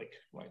something quick,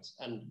 right?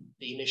 And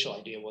the initial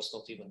idea was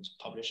not even to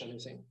publish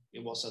anything.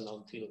 It wasn't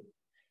until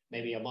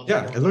maybe a month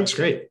ago. Yeah, it looks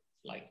great.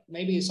 Like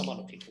maybe some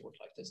other people would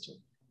like this too.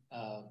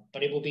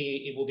 But it will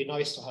be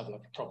nice to have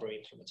like a proper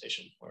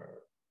implementation where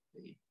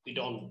we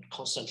don't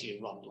constantly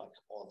run like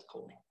all the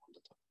code all the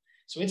time.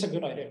 So it's a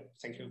good idea.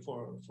 Thank you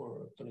for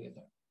putting it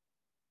there.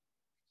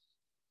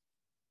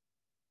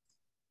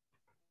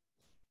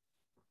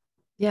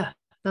 Yeah,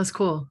 that's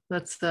cool.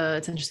 That's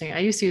it's interesting. I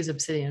used to use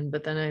Obsidian,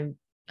 but then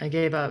I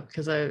gave up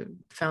because I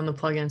found the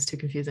plugins too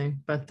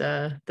confusing. But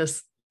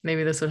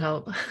maybe this would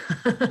help.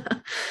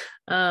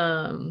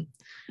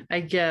 I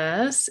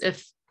guess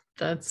if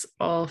that's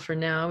all for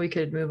now, we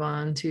could move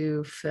on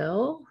to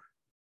Phil.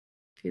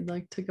 If you'd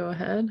like to go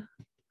ahead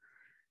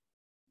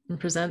and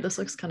present. This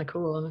looks kind of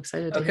cool. I'm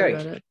excited to hear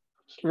about it.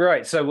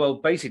 Right. So, well,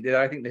 basically,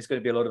 I think there's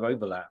going to be a lot of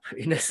overlap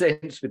in a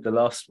sense with the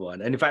last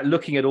one. And in fact,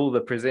 looking at all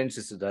the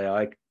presenters today,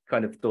 I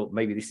kind of thought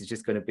maybe this is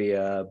just going to be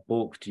a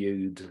Bork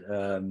Dude,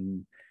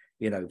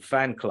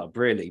 fan club,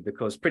 really,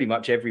 because pretty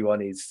much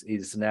everyone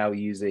is now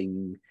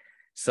using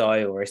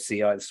SCI or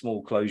SCI, the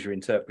small Clojure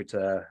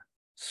interpreter,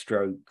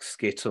 stroke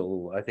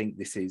Skittle. I think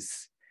this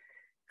is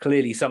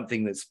clearly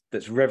something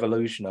that's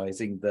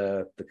revolutionizing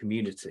the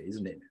community,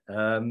 isn't it?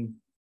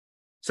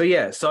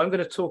 So I'm going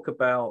to talk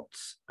about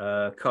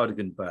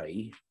Cardigan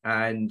Bay,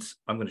 and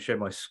I'm going to share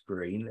my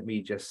screen. Let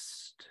me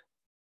just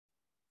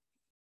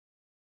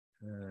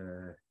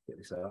get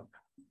this up.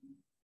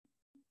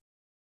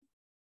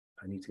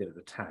 I need to get at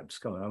the tabs.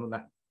 Come on, I'm on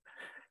that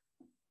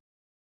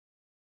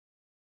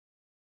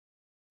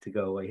to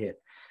go away here.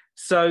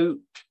 So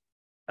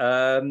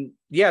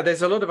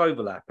there's a lot of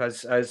overlap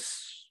as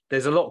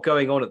there's a lot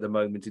going on at the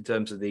moment in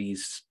terms of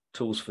these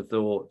tools for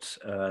thought,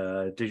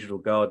 digital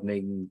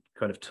gardening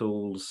kind of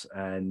tools,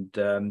 and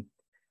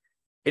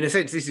in a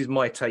sense this is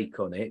my take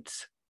on it.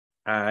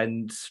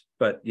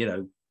 But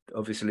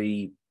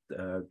obviously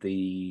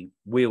the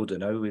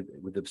Wielder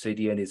with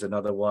Obsidian is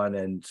another one,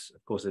 and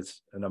of course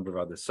there's a number of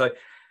others. So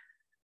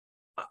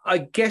I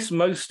guess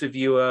most of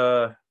you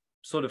are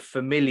sort of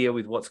familiar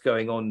with what's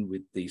going on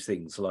with these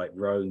things, like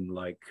Rome,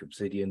 like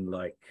Obsidian,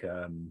 like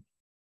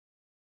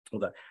all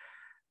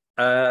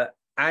that.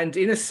 And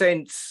in a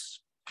sense,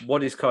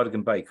 what is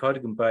Cardigan Bay?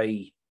 Cardigan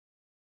Bay,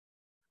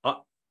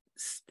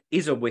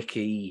 is a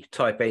wiki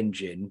type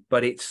engine,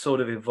 but it's sort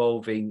of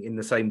evolving in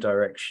the same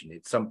direction.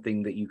 It's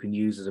something that you can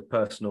use as a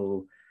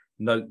personal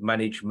note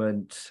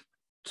management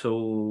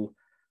tool.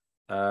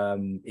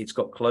 It's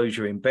got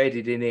Clojure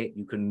embedded in it.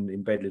 You can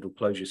embed little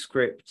Clojure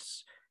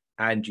scripts,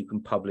 and you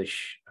can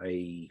publish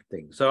a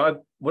thing.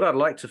 So what I'd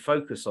like to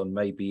focus on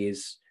maybe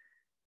is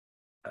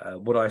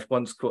what I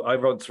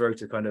once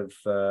wrote a kind of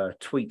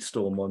tweet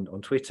storm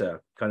on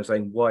Twitter, kind of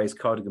saying, why is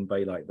Cardigan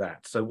Bay like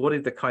that? So what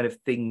are the kind of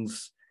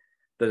things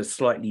that are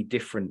slightly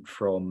different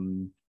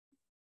from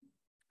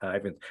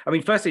everything? I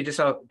mean, firstly, just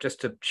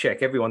to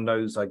check, everyone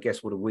knows, I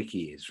guess, what a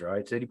wiki is,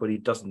 right? Anybody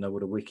who doesn't know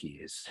what a wiki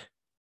is,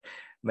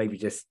 maybe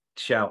just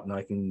shout and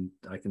I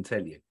can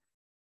tell you.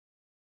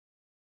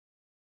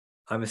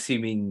 I'm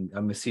assuming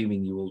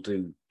you all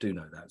do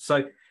know that.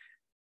 So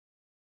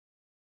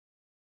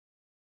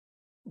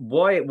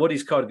what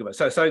is Cardigan Bay?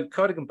 So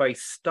Cardigan Bay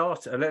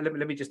started,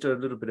 let me just do a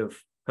little bit of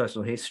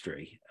personal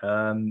history.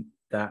 Let me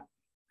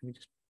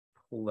just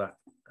pull that.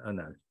 Oh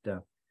no,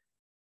 down.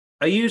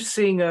 Are you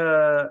seeing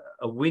a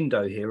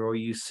window here, or are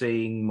you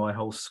seeing my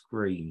whole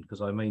screen?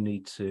 Because I may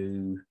need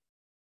to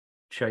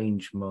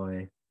change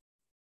my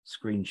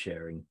screen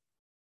sharing.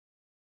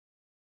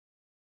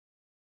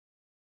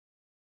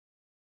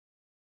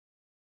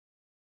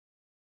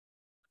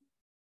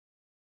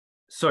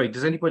 Sorry,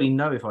 does anybody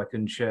know if I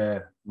can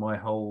share my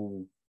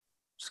whole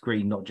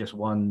screen, not just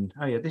one?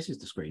 Oh yeah, this is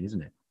the screen,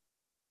 isn't it?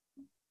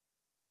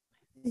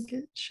 I think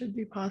it should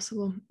be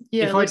possible.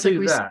 Yeah, if I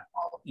do that,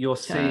 you're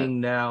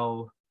seeing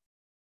now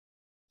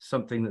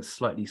something that's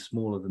slightly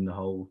smaller than the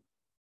whole.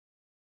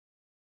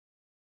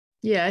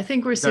 Yeah, I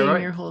think we're seeing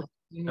right? Your whole.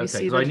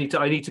 Okay, because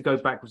I need to go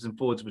backwards and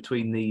forwards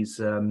between these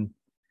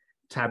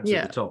tabs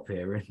at the top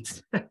here,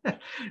 and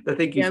I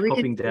think it's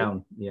popping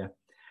down. Yeah,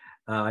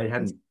 I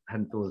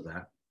hadn't thought of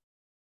that.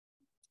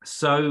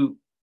 So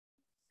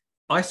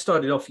I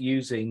started off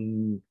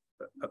using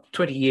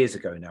 20 years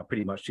ago now,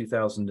 pretty much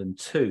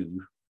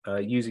 2002,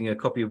 using a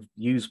copy of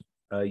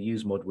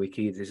UseMod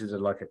wiki. This is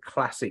like a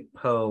classic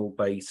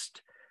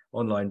Perl-based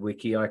online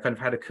wiki. I kind of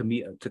had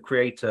to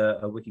create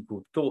a wiki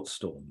called Thought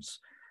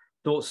Storms.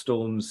 Thought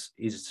Storms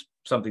is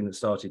something that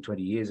started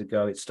 20 years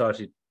ago. It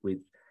started with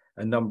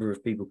a number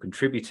of people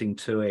contributing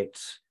to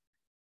it.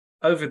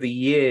 Over the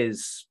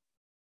years,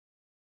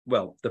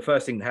 well, the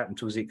first thing that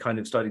happened was it kind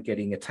of started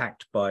getting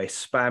attacked by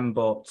spam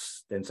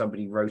bots. Then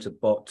somebody wrote a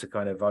bot to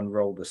kind of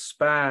unroll the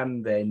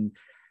spam. Then,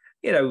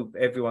 you know,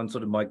 everyone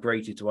sort of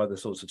migrated to other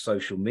sorts of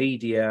social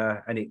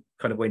media, and it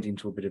kind of went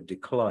into a bit of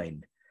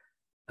decline.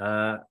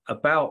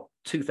 About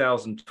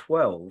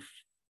 2012,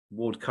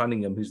 Ward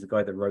Cunningham, who's the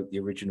guy that wrote the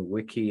original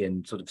wiki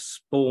and sort of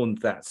spawned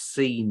that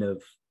scene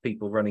of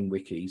people running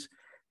wikis,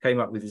 came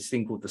up with this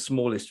thing called the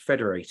Smallest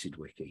Federated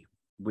Wiki,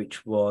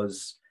 which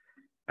was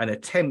an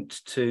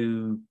attempt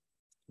to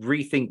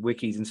rethink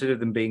wikis instead of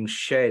them being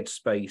shared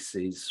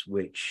spaces,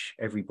 which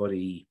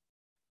everybody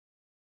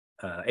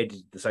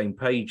edited the same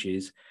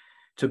pages,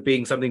 to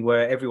being something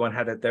where everyone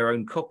had their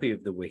own copy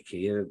of the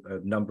wiki, a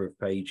number of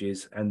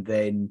pages, and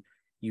then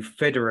you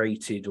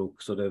federated or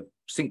sort of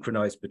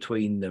synchronized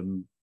between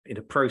them in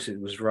a process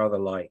that was rather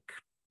like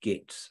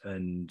Git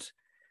and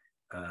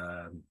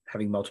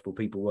having multiple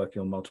people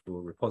working on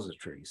multiple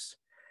repositories.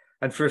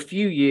 And for a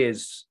few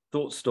years,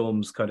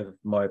 ThoughtStorms, kind of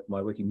my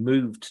wiki,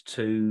 moved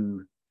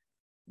to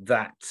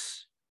that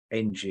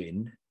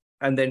engine.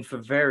 And then for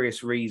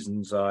various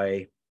reasons,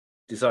 I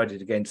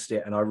decided against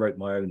it and I wrote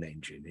my own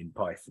engine in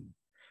Python.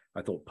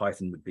 I thought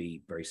Python would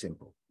be very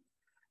simple.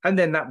 And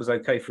then that was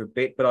okay for a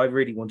bit, but I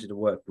really wanted to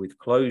work with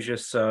Clojure.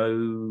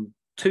 So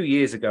 2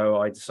 years ago,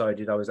 I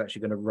decided I was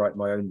actually going to write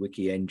my own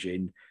wiki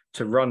engine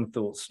to run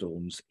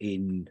ThoughtStorms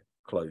in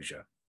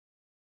Clojure.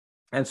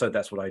 And so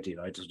that's what I did.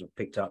 I just sort of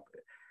picked up.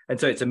 And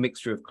so it's a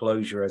mixture of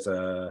Clojure as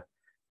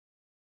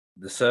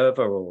the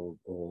server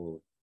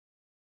or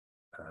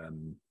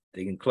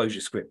the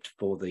Clojure script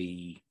for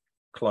the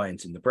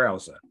client in the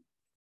browser.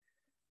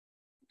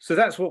 So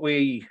that's what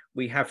we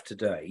have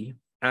today.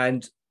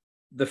 And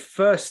the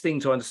first thing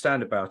to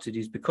understand about it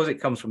is because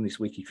it comes from this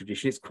wiki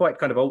tradition, it's quite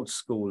kind of old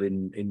school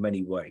in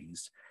many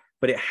ways,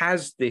 but it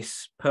has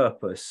this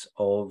purpose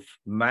of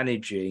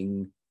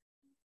managing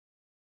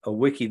a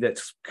wiki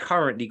that's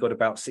currently got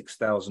about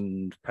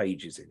 6,000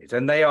 pages in it.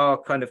 And they are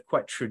kind of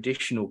quite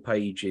traditional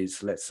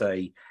pages, let's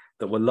say,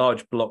 that were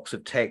large blocks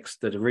of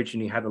text that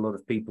originally had a lot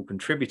of people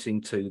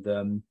contributing to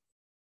them.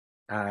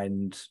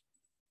 And,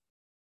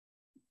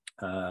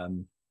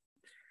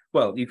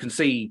 well, you can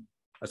see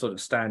a sort of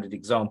standard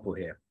example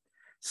here.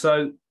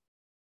 So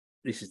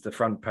this is the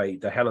front page,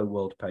 the Hello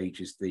World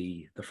page is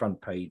the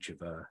front page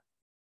of a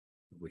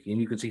wiki, and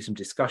you can see some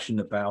discussion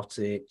about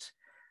it.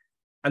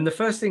 And the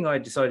first thing I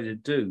decided to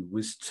do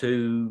was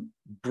to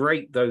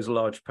break those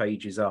large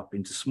pages up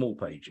into small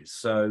pages.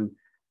 So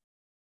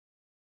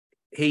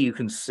here you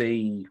can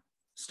see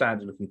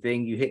standard looking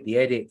thing. You hit the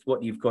edit.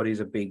 What you've got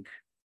is a big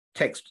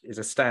text, is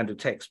a standard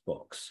text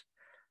box.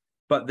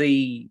 But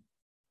the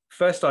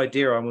first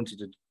idea I wanted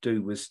to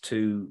do was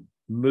to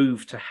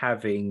move to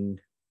having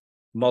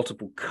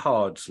multiple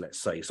cards, let's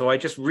say. So I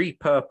just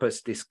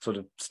repurposed this sort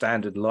of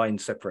standard line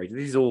separator.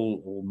 This is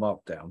all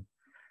markdown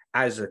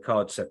as a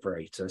card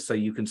separator. So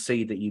you can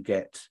see that you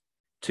get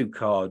 2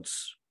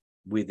 cards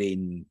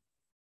within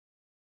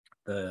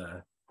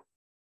the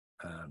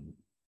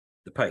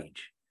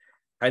page.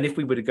 And if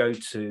we were to go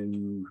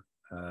to,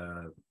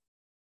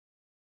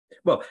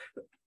 well,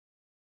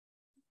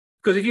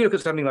 because if you look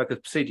at something like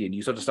Obsidian,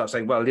 you sort of start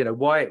saying, well, you know,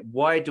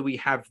 why do we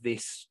have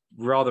this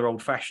rather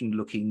old-fashioned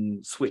looking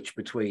switch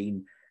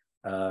between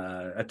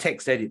a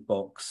text edit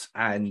box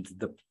and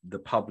the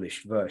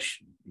published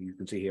version? You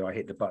can see here, I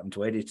hit the button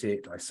to edit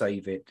it, I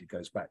save it, it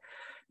goes back.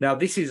 Now,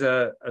 this is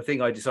a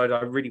thing I decided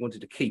I really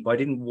wanted to keep. I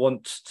didn't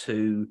want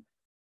to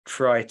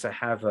try to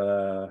have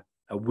a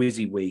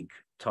WYSIWYG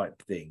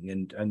type thing,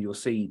 and you'll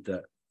see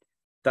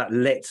that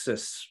lets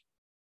us,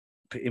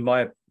 in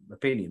my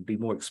opinion, be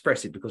more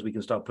expressive, because we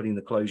can start putting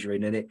the closure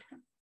in, and it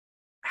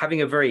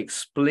having a very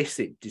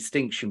explicit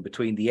distinction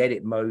between the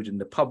edit mode and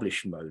the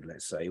publish mode,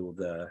 let's say, or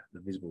the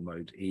visible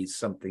mode, is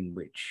something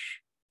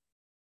which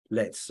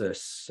lets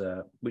us,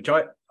 the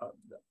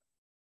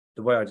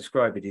way I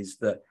describe it is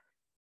that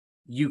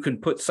you can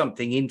put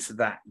something into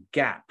that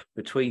gap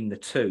between the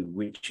two,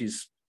 which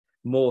is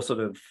more sort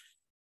of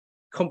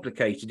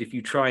complicated if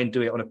you try and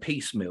do it on a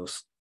piecemeal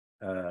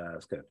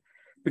scope.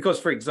 Because,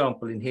 for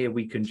example, in here,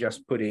 we can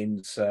just put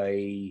in,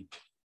 say,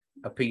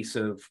 a piece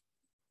of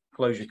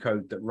Clojure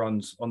code that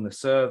runs on the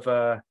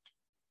server.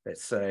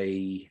 Let's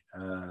say,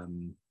 let's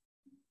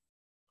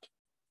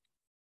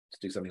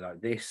do something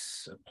like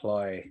this,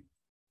 apply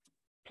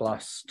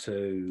plus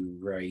to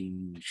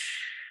range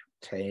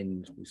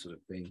 10, this sort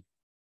of thing.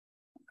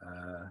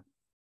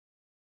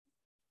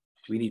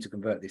 We need to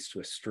convert this to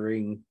a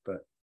string,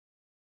 but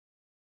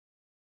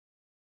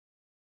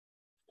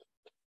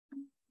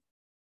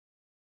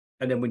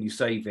and then when you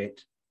save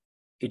it,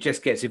 it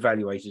just gets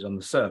evaluated on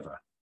the server.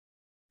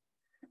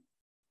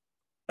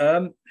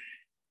 And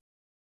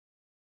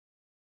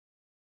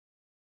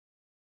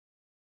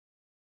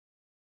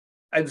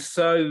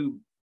so,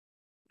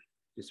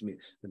 just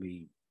let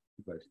me.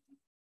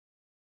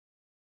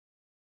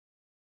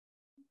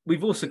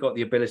 We've also got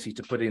the ability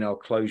to put in our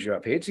Clojure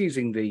up here. It's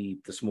using the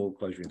small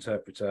Clojure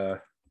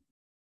interpreter.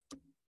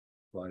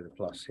 Apply the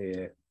plus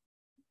here.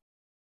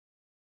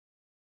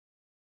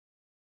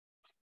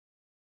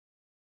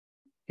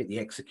 Hit the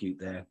execute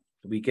there.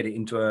 We get it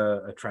into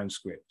a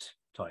transcript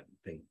type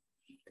thing.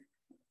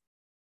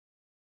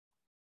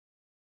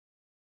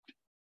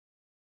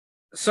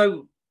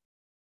 So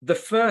the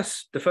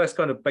first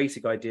kind of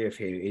basic idea of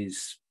here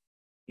is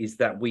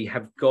that we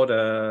have got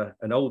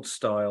an old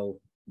style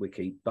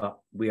wiki, but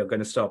we are going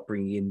to start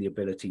bringing in the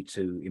ability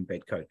to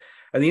embed code.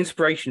 And the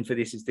inspiration for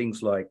this is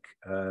things like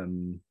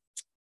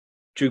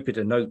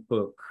Jupyter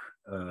Notebook,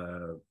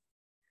 to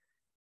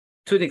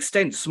an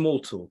extent,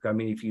 Smalltalk. I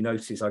mean, if you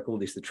notice, I call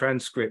this the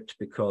transcript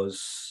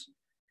because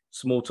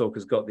Smalltalk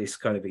has got this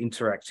kind of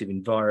interactive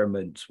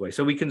environment way.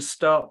 So we can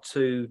start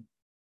to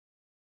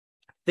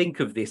think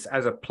of this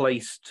as a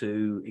place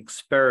to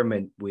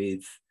experiment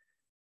with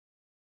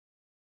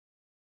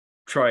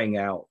trying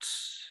out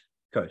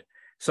code.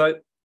 So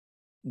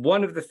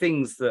one of the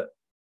things that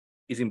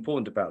is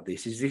important about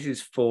this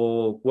is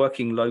for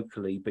working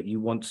locally, but you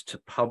want to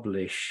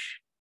publish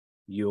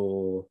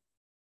your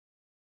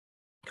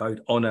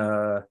code on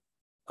a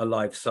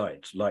live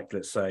site, like,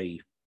 let's say,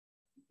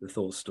 the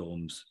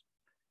ThoughtStorms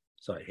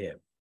site here.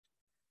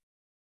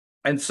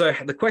 And so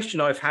the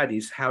question I've had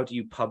is, how do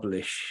you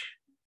publish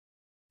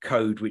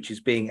code which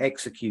is being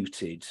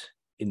executed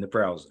in the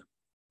browser?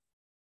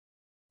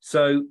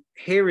 So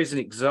here is an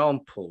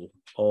example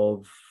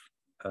of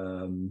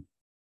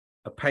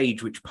a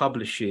page which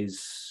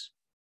publishes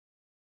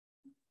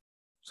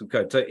some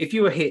code. So if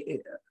you were here,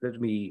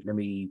 let me give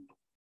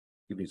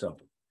you an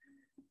example.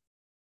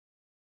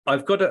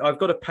 I've got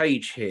a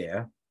page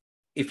here.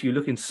 If you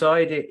look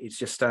inside it, it's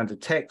just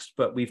standard text,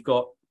 but we've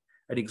got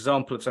an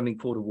example of something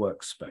called a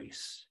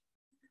workspace.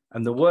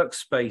 And the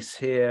workspace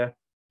here,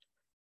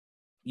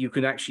 you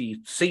can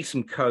actually see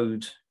some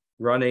code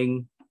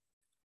running.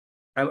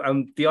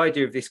 And the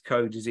idea of this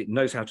code is it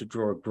knows how to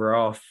draw a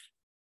graph,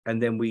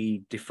 and then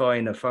we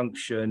define a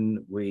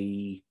function,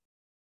 we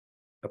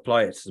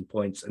apply it to some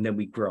points, and then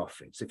we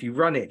graph it. So if you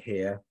run it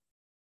here,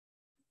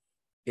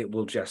 it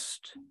will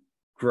just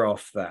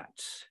graph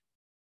that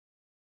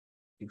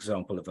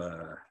example of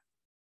a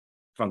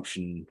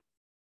function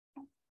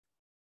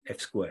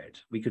f squared.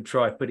 We could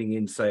try putting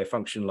in, say, a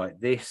function like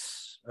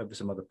this over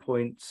some other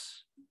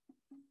points.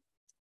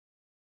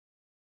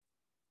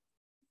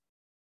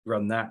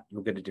 Run that,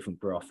 you'll get a different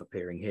graph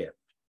appearing here.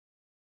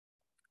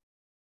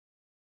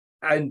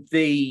 And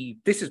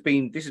this has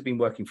been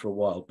working for a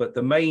while, but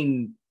the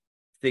main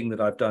thing that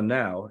I've done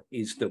now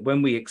is that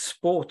when we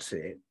export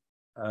it,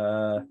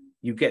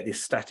 you get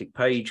this static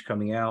page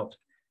coming out,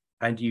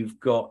 and you've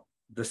got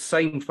the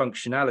same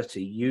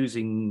functionality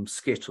using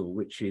Skittle,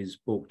 which is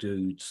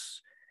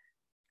Borkdude's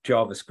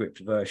JavaScript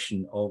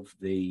version of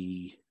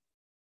the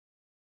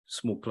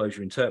small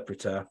Clojure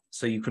interpreter.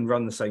 So you can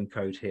run the same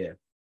code here.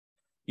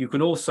 You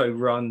can also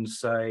run,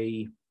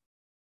 say,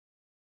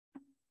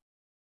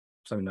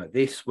 something like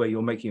this, where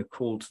you're making a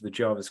call to the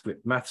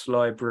JavaScript maths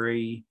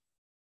library,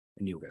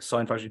 and you'll get a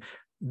sign function.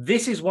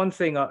 This is one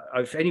thing,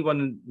 if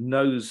anyone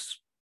knows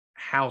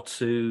how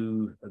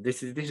to,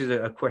 this is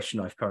a question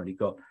I've currently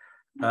got.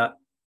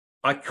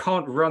 I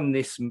can't run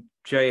this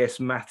JS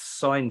math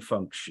sign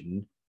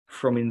function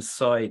from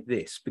inside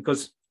this,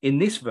 because in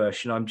this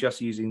version, I'm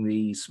just using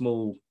the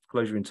small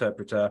Clojure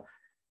interpreter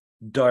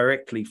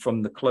directly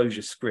from the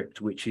Clojure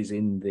script, which is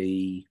in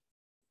the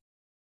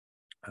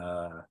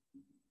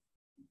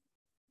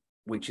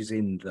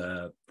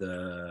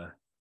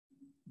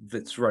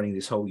that's running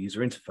this whole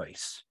user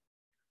interface,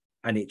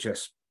 and it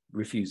just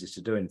refuses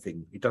to do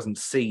anything. It doesn't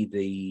see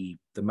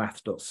the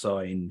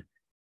math.sign,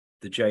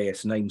 the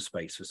JS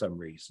namespace for some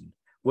reason.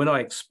 When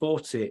I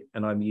export it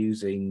and I'm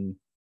using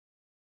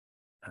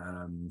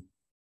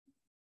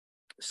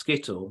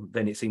Skittle,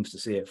 then it seems to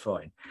see it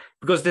fine.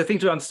 Because the thing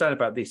to understand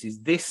about this is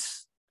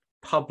this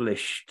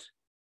published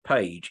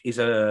page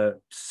is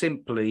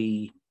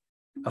simply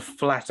a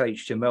flat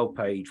HTML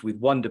page with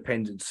one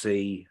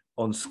dependency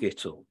on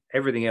Skittle.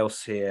 Everything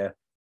else here,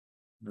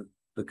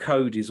 the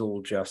code is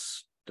all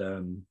just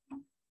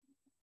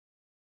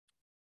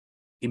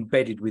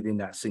embedded within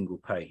that single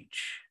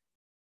page.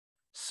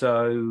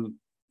 So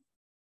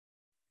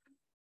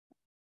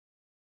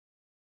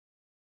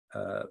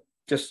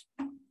just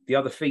the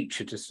other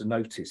feature just to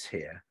notice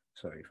here,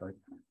 sorry,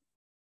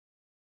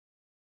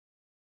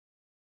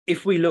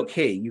 if we look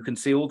here, you can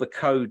see all the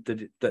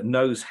code that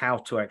knows how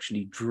to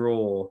actually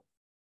draw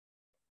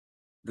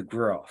the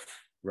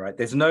graph, right?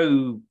 There's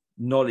no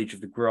knowledge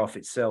of the graph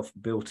itself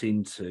built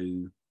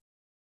into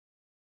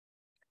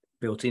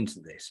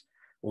this,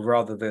 or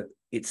rather that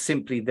it's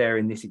simply there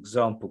in this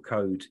example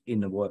code in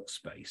the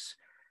workspace.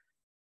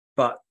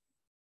 But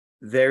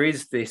there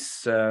is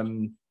this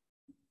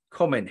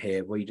comment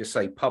here where you just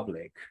say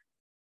public,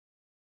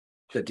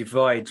 that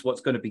divides what's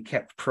going to be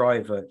kept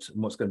private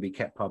and what's going to be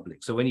kept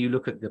public. So when you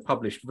look at the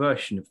published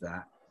version of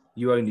that,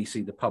 you only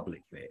see the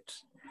public bit.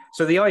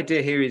 So the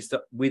idea here is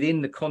that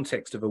within the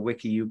context of a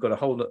wiki, you've got a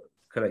whole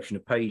collection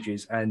of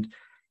pages, and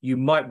you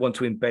might want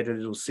to embed a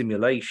little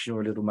simulation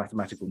or a little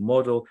mathematical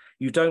model.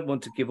 You don't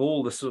want to give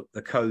all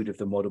the code of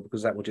the model,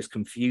 because that will just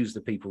confuse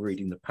the people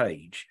reading the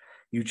page.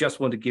 You just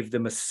want to give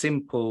them a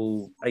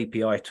simple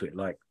API to it,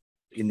 like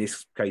in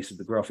this case of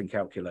the graphing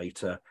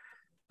calculator,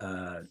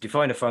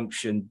 define a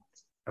function,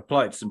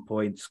 apply it to some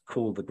points,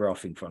 call the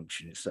graphing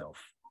function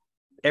itself.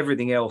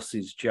 Everything else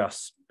is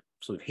just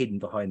sort of hidden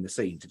behind the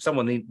scenes. If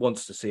someone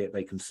wants to see it,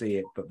 they can see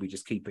it, but we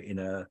just keep it in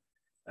a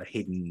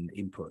hidden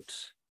input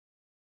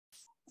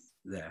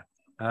there.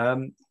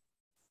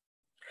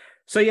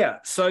 So yeah,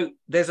 so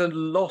there's a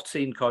lot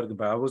in Cardigan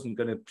Bay. I wasn't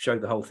going to show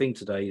the whole thing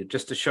today,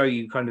 just to show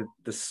you kind of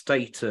the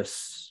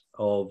status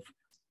of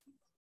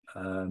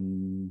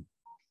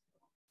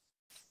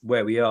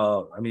where we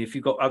are. I mean, if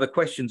you've got other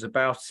questions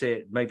about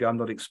it, maybe I'm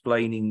not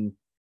explaining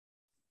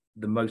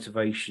the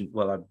motivation.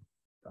 Well,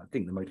 I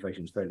think the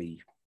motivation is fairly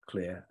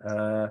clear.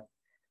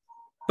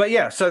 But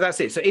yeah, so that's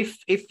it. So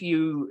if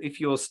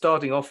you're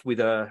starting off with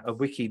a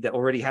wiki that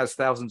already has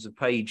thousands of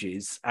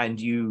pages, and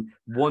you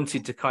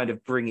wanted to kind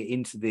of bring it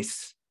into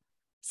this,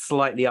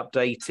 slightly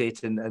update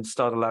it and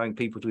start allowing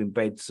people to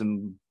embed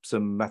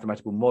some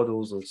mathematical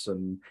models or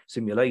some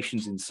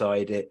simulations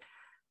inside it,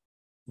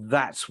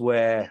 that's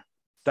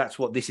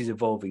what this is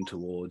evolving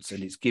towards,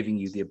 and it's giving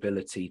you the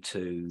ability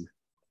to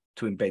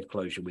embed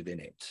Clojure within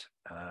it.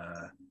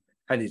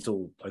 And it's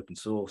all open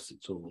source.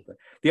 It's all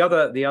the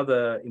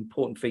other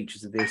important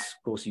features of this.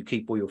 Of course, you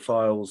keep all your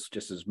files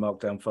just as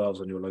markdown files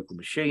on your local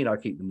machine. I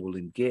keep them all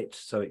in Git,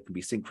 so it can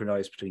be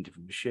synchronized between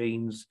different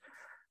machines.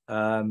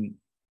 And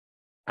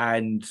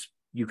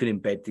you can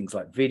embed things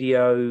like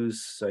videos.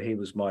 So here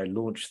was my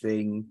launch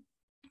thing.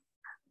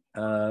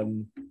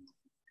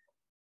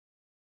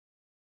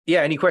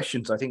 Yeah, any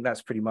questions? I think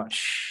that's pretty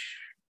much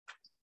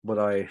what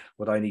I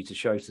need to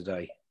show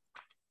today.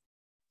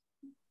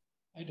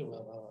 I do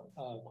have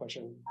a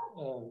question.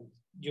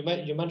 You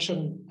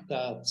mentioned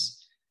that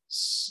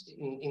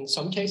in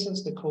some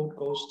cases the code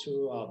goes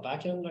to a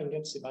backend and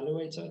gets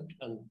evaluated,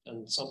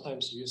 and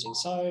sometimes using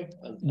Sci.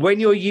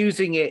 When you're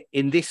using it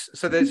in this,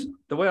 so there's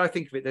the way I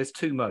think of it. There's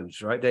two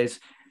modes, right?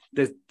 There's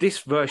this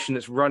version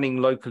that's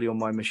running locally on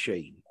my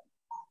machine,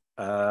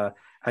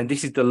 and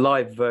this is the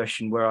live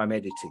version where I'm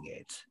editing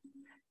it.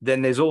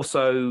 Then there's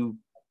also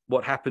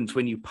what happens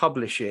when you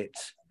publish it,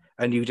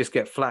 and you just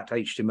get flat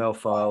HTML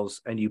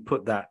files and you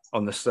put that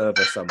on the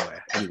server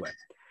somewhere, anywhere.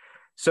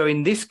 So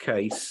in this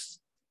case,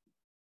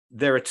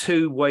 there are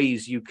two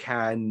ways you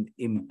can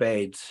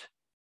embed.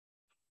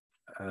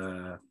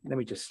 Let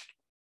me just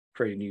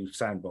create a new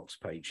sandbox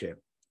page here.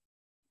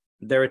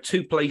 There are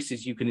two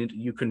places you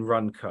can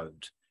run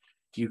code.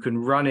 You can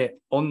run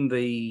it on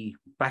the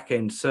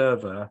backend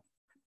server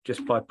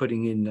just by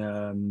putting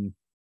in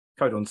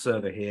code on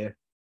server here,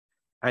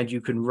 and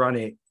you can run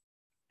it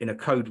in a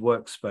code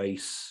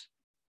workspace.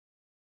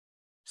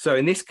 So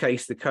in this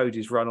case, the code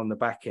is run on the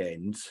back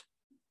end,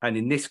 and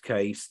in this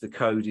case, the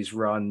code is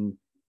run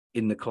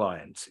in the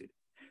client.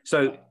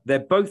 So they're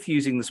both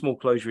using the small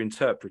Clojure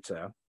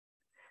interpreter,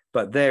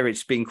 but there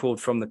it's being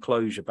called from the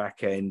Clojure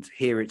backend.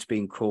 Here it's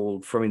being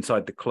called from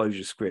inside the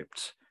Clojure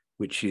script,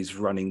 which is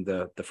running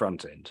the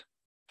front end.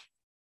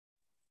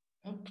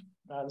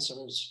 That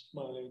answers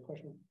my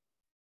question.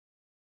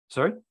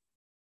 Sorry?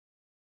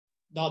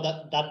 No,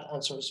 that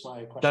answers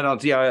my question. That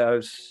answer, yeah, I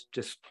was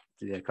just,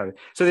 yeah, kind of.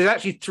 So there's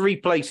actually 3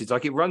 places.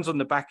 Like it runs on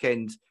the back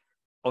end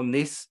on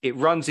this, it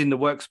runs in the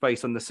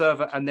workspace on the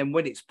server, and then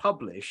when it's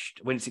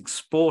published, when it's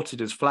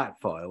exported as flat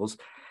files,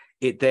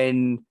 it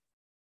then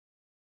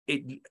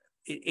it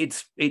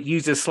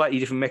uses a slightly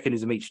different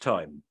mechanism each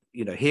time.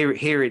 You know, here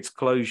it's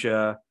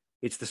Clojure,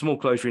 it's the small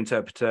Clojure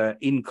interpreter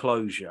in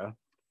Clojure.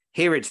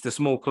 Here it's the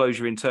small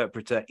Clojure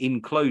interpreter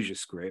in Clojure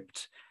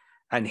script,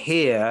 and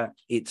here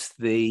it's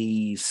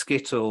the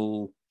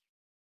Skittle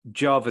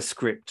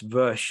JavaScript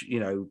version, you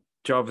know,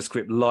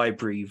 JavaScript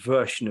library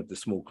version of the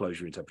small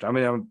Clojure interpreter. I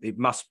mean, it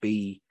must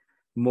be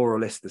more or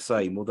less the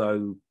same,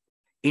 although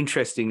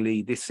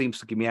interestingly, this seems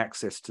to give me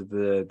access to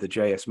the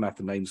JS Math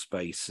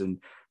namespace, and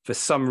for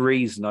some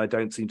reason, I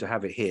don't seem to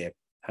have it here,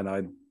 and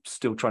I'm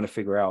still trying to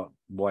figure out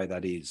why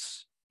that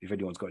is, if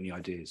anyone's got any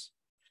ideas.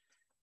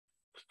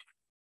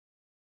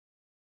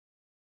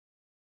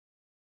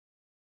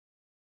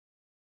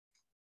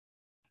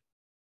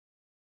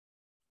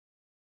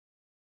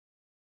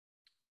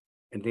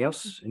 Anything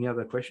else? Any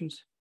other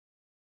questions?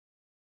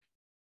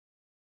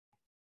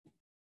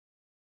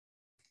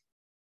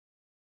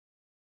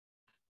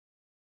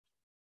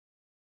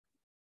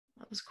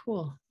 That was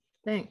cool.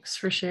 Thanks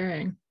for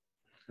sharing.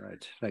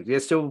 Right.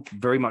 It's still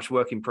very much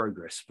work in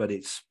progress, but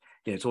it's,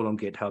 you know, it's all on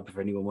GitHub if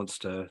anyone wants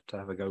to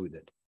have a go with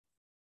it.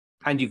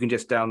 And you can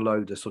just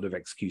download a sort of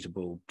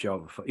executable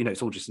Java file. You know,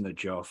 it's all just in a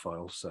jar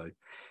file, so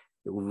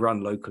it will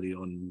run locally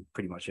on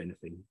pretty much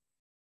anything.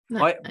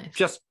 Nice.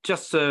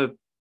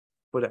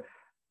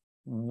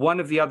 One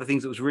of the other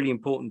things that was really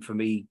important for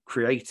me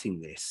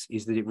creating this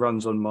is that it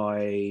runs on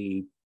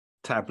my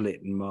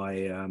tablet and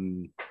my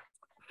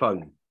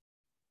phone.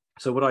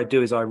 So what I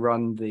do is I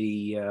run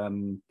the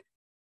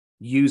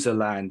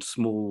userland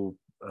small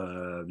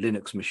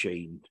Linux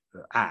machine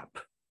app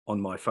on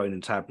my phone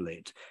and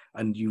tablet,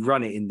 and you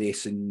run it in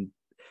this, and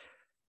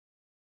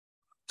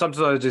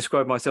sometimes I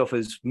describe myself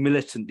as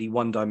militantly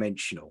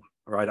one-dimensional,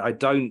 right?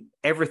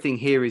 Everything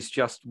here is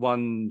just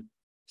one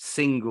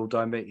single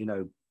dimension, you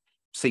know,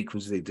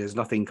 sequence. There's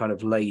nothing kind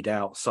of laid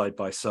out side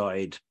by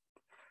side.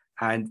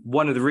 And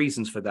one of the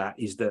reasons for that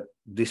is that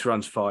this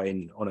runs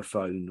fine on a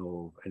phone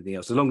or anything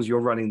else, as long as you're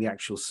running the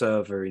actual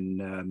server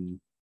in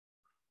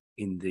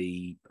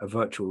a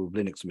virtual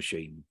Linux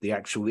machine. The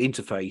actual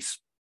interface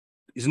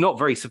is not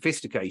very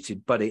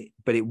sophisticated, but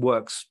it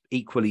works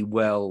equally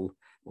well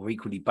or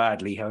equally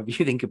badly, however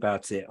you think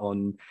about it,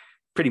 on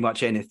pretty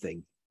much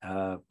anything,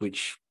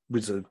 which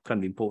was a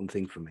kind of important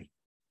thing for me.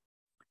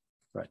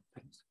 Right,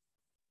 thanks.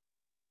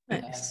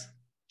 Nice.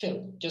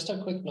 Phil, just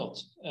a quick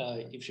note.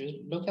 If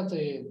you look at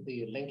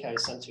the link I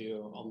sent to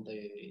you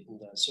in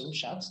the Zoom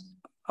chat.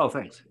 Oh,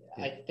 thanks.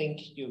 I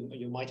think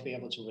you might be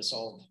able to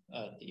resolve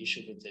the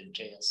issue with the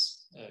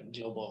JS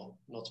global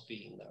not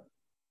being there.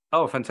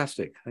 Oh,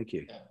 fantastic. Thank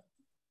you. Yeah.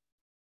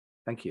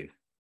 Thank you.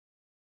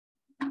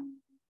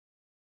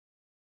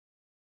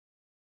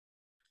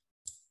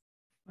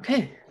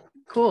 Okay,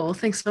 cool.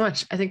 Thanks so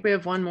much. I think we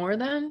have one more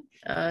then.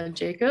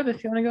 Jacob,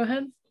 if you want to go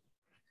ahead.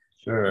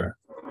 Sure.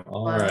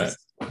 All right.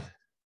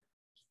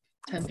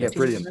 10, Yeah, 15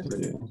 brilliant.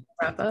 minutes.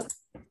 Wrap up.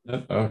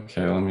 Yep.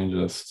 Okay, let me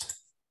just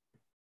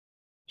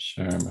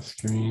share my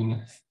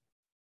screen.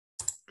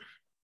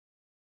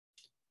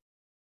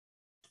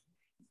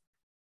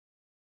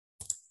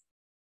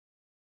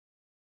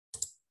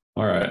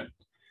 All right.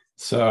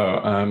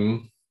 So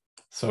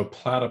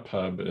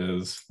Platypub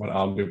is what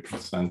I'll be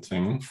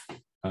presenting.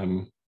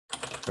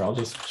 I'll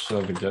just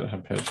show the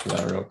GitHub page for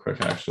that real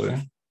quick, actually.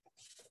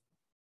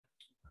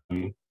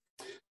 So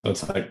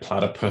it's like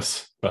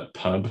platypus, but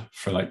pub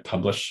for like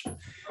publish.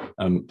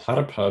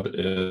 Platypub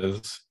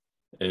is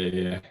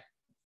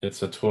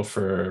it's a tool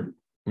for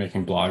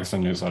making blogs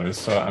and newsletters.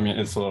 So I mean,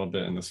 it's a little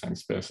bit in the same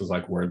space as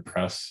like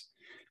WordPress,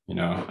 you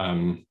know.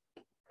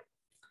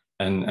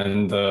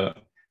 And the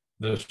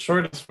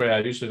shortest way I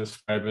usually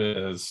describe it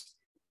is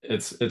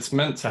it's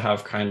meant to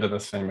have kind of the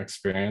same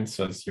experience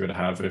as you would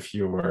have if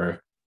you were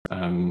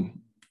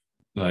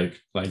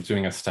like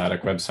doing a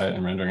static website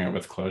and rendering it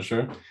with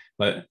Clojure.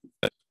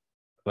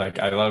 Like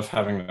I love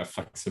having the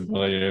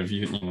flexibility of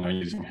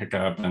using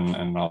Hiccup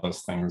and all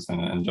those things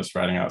and just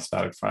writing out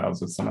static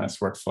files. It's a nice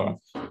workflow.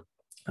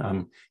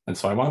 And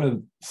so I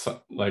wanted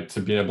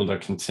to be able to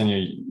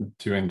continue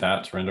doing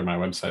that to render my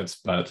websites,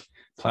 but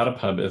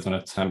Platypub is an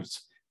attempt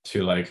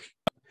to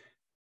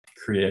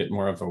create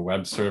more of a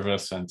web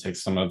service and take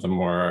some of the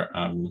more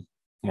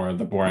of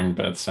the boring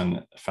bits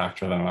and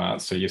factor them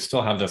out. So you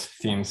still have this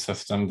theme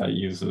system that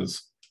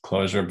uses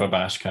Clojure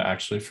Babashka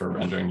actually for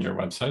rendering your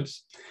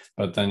websites,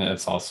 but then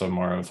it's also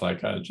more of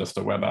just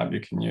a web app you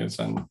can use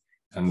and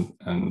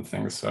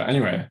things. So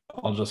anyway,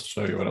 I'll just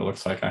show you what it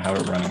looks like. I have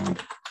it running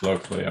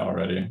locally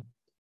already.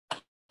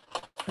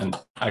 And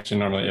actually,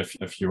 normally,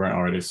 if you weren't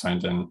already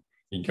signed in,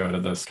 you go to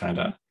this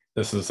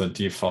this is a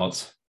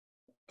default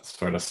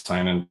sort of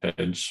sign-in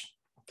page,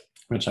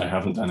 which I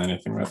haven't done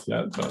anything with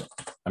yet, but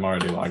I'm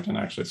already logged in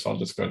actually, so I'll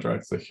just go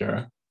directly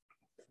here.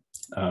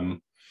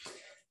 And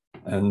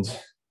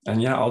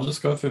yeah, I'll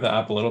just go through the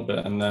app a little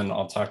bit, and then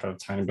I'll talk a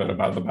tiny bit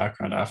about the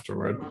background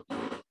afterward.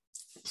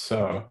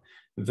 So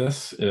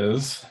this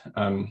is,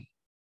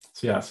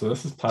 so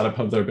this is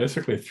Platypub. There are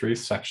basically 3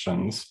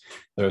 sections.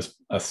 There's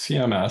a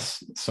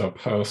CMS, so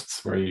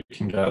posts where you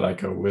can get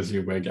like a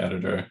WYSIWYG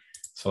editor.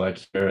 So like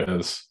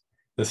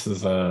this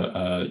is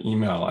a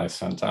email I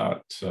sent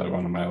out to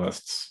one of my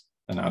lists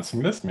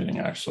announcing this meeting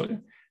actually.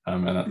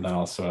 And then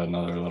also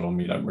another little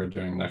meetup we're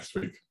doing next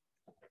week.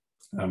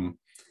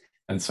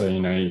 And so,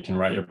 you can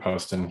write your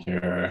post in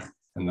here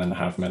and then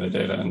have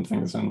metadata and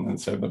things and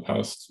save the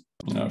post,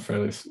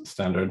 fairly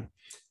standard.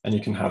 And you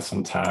can have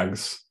some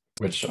tags,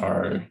 which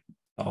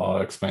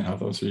I'll explain how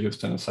those are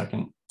used in a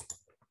second.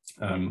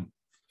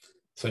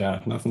 So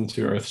yeah, nothing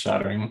too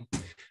earth-shattering.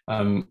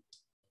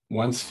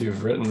 Once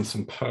you've written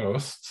some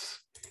posts,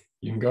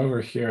 you can go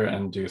over here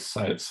and do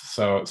sites.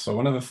 So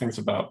one of the things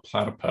about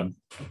Platypub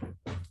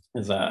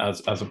is that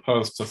as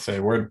opposed to say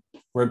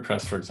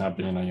WordPress, for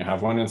example, you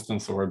have one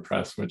instance of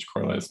WordPress which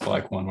correlates to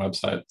like one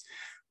website.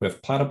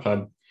 With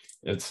Platypub,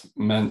 it's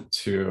meant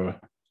to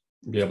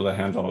be able to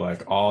handle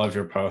like all of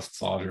your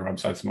posts, all of your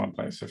websites in one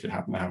place. If you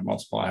happen to have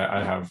multiple,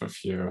 I have a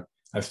few.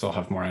 I still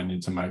have more I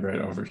need to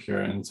migrate over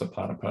here into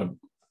Platypub.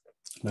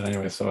 But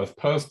anyway, so with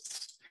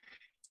posts,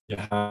 you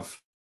have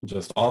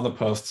just all the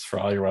posts for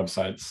all your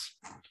websites,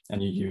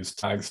 and you use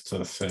tags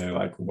to say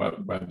like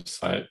what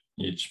website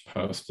each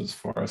post is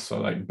for. So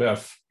like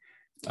Biff,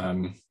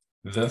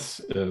 this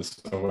is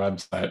a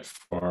website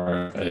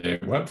for a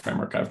web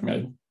framework I've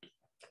made.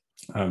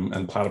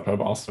 And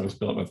Platypub also is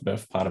built with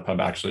Biff. Platypub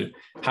actually,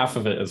 half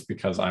of it is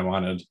because I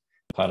wanted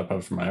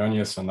Platypub for my own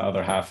use, and the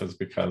other half is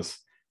because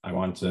I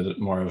wanted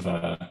more of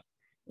a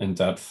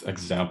in-depth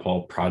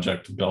example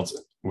project built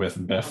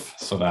with Biff,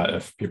 so that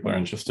if people are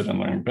interested in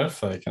learning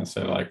Biff, they can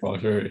say like, well,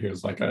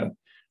 here's like a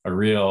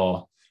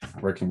real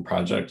working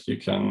project you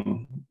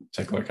can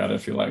take a look at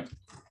if you like.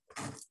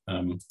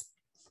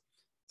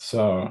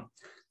 So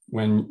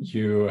when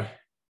you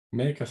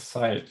make a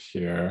site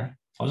here,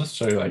 I'll just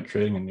show you like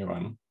creating a new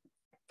one.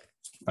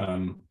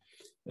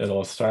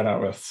 It'll start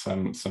out with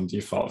some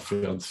default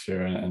fields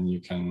here, and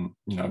you can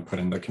put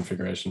in the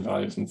configuration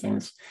values and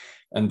things.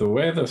 And the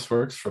way this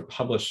works for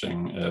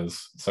publishing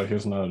is, so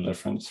here's another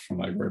difference from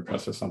like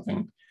WordPress or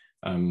something.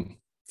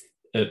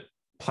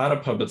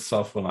 Platypub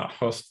itself will not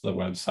host the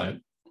website.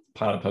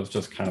 Platypub is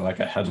just kind of like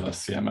a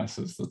headless CMS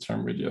is the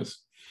term we'd use.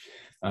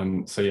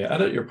 So you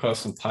edit your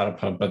posts in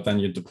Platypub, but then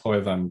you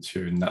deploy them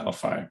to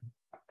Netlify.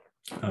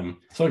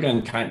 So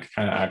again, kind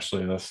of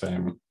actually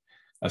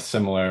a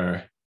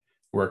similar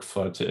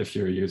workflow to if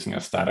you were using a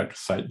static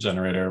site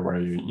generator where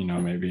you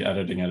maybe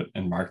editing it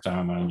in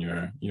Markdown on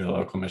your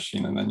local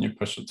machine, and then you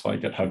push it to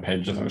like GitHub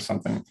pages or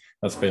something.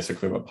 That's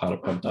basically what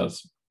Platypub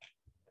does.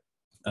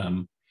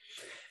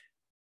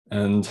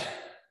 And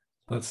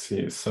let's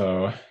see,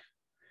 so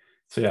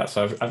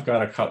I've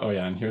got a cut. Oh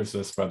yeah, and here's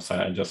this website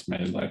I just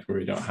made, like where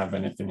we don't have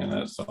anything in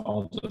it, so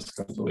I'll just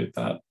go delete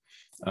that.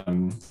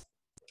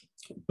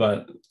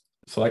 But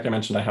so like I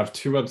mentioned, I have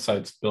 2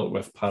 websites built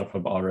with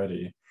Platypub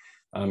already.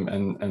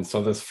 And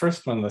so this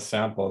first one, the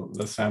sample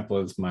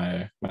is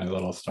my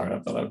little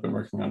startup that I've been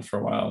working on for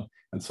a while.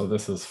 And so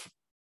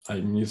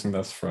I'm using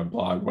this for a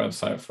blog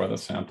website for the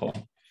sample.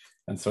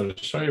 And so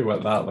to show you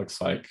what that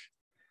looks like,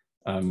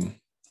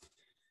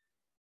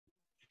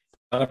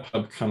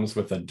 Platypub comes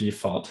with a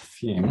default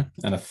theme,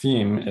 and a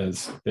theme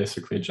is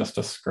basically just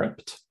a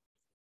script.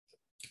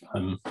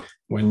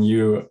 When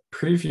you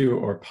preview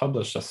or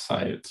publish a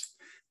site,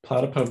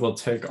 Platypub will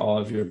take all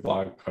of your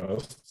blog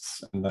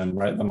posts and then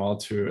write them all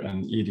to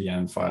an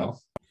EDN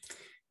file.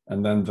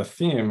 And then the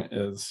theme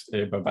is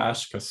a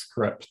Babashka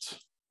script.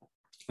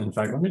 In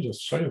fact, let me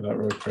just show you that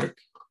real quick.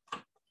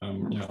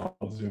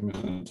 I'll zoom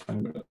in a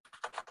tiny bit.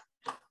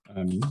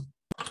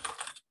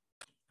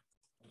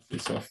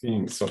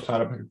 So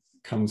Platypub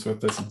comes with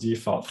this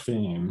default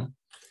theme,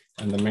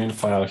 and the main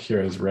file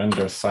here is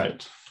render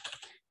site.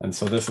 And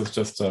so this is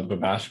just a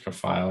Babashka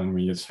file, and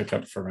we use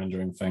Hiccup for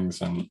rendering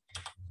things and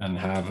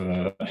have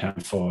a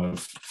handful of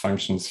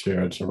functions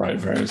here to write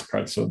various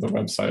parts of the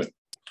website.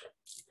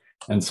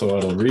 And so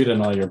it'll read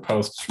in all your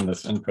posts from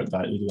this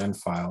input.edn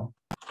file,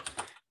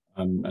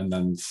 and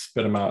then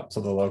spit them out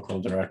to the local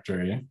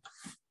directory.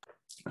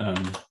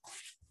 And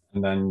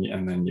then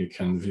you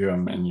can view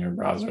them in your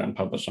browser and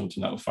publish them to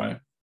Netlify.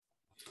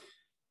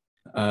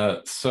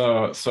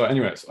 So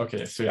anyways,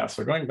 okay,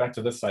 so going back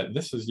to this site,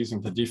 this is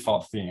using the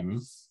default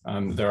theme.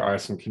 There are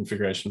some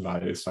configuration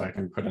values, so I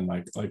can put in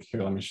like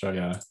here, let me show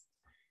you.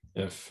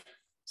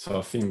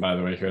 So theme, by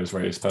the way, here is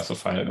where you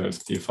specify it as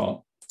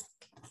default.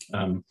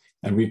 And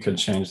we could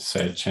change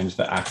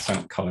the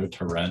accent color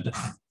to red.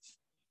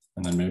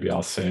 And then maybe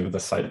I'll save the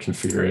site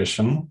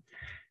configuration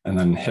and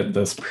then hit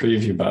this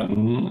preview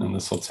button, and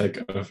this will take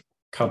a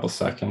couple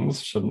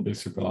seconds, shouldn't be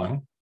super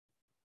long.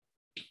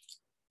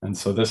 And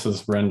so this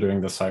is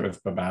rendering the site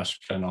with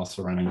Babashka and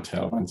also running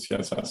Tailwind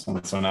CSS.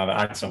 And so now the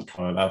accent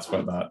color, that's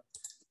what that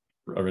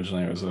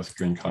originally it was this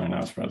green color,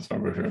 now it's red. So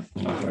over here,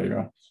 there you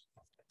go.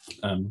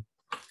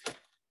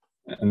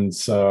 And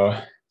so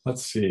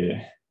let's see.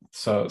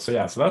 So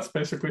that's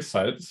basically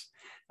sites.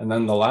 And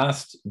then the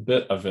last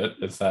bit of it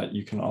is that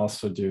you can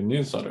also do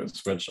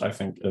newsletters, which I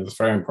think is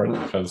very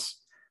important because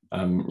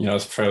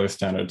it's fairly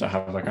standard to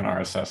have like an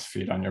RSS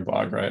feed on your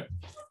blog, right?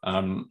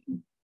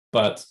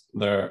 But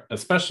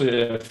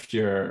especially if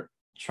you're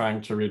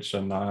trying to reach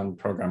a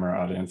non-programmer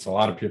audience, a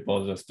lot of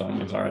people just don't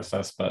use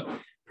RSS, but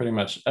pretty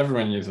much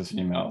everyone uses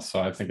email. So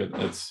I think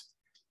it's,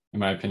 in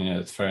my opinion,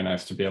 it's very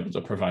nice to be able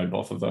to provide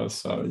both of those.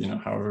 So,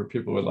 however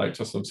people would like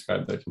to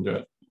subscribe, they can do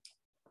it.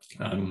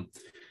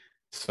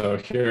 So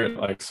here,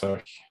 let's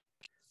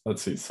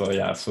see.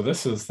 So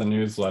this is the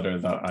newsletter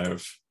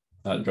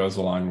that goes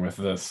along with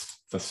the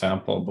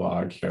sample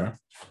blog here.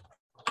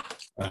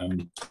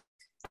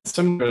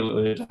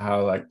 Similarly to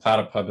how like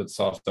Platypub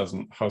itself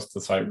doesn't host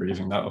the site, we're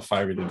using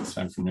Netlify. We do the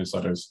same for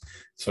newsletters.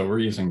 So we're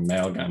using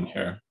Mailgun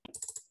here.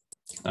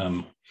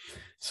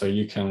 So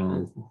you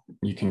can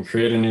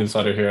create a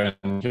newsletter here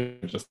and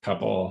here's just a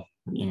couple,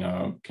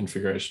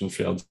 configuration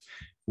fields.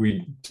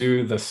 We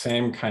do the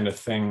same kind of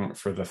thing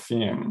for the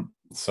theme.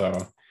 So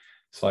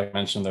like I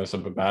mentioned, there's a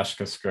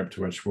Babashka script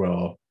which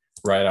will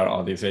write out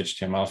all these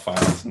HTML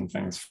files and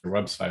things for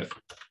your website.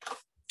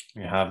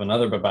 We have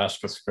another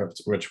Babashka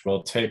script which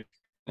will take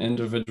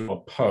individual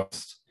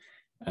post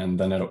and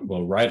then it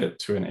will write it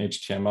to an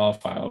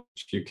HTML file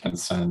which you can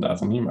send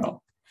as an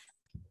email.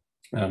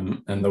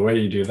 And the way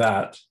you do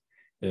that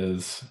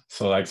is,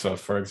 so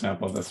for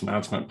example, this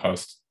announcement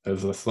post,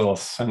 there's this little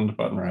send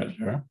button right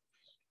here.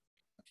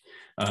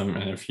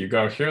 And if you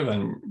go here,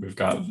 then we've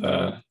got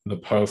the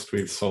post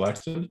we've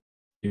selected.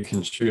 You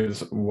can choose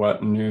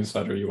what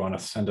newsletter you want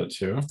to send it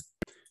to.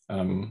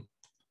 And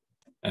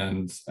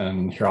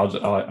here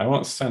I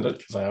won't send it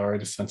because I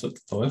already sent it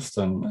to the list,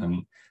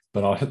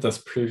 but I'll hit this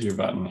preview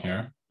button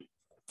here.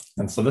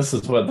 And so this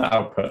is what the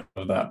output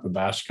of that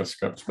Babashka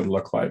script would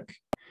look like.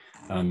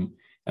 And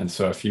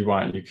so if you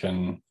want, you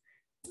can,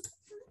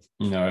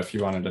 if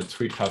you wanted to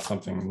tweak how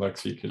something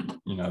looks, you could,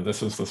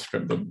 this is the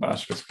script, the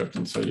Babashka script.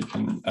 And so you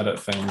can edit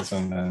things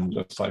and then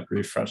just like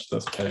refresh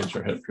this page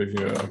or hit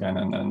preview again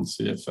and then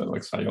see if it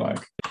looks how you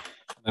like.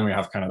 Then we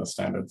have kind of the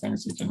standard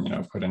things. You can,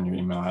 put in your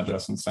email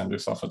address and send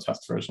yourself a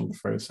test version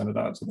before you send it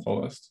out to the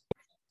whole list.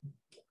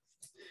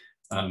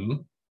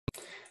 And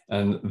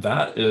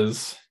that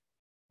is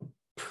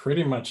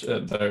pretty much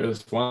it. There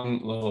is one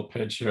little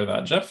page here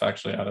that Jeff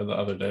actually added the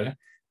other day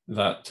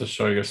that to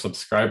show your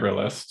subscriber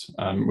list,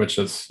 which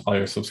is all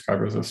your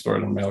subscribers are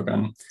stored in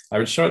Mailgun. I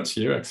would show it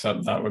to you,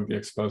 except that would be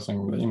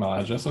exposing the email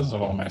addresses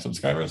of all my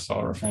subscribers, so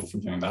I'll refrain from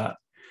doing that.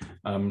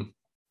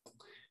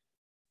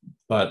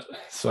 But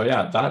so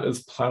yeah, that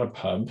is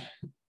Platypub.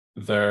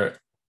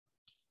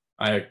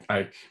 I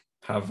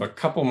have a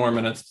couple more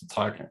minutes to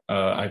talk.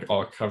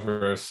 I'll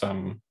cover a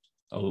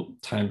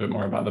tiny bit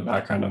more about the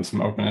background and some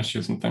open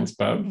issues and things.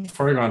 But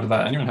before we go on to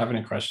that, anyone have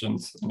any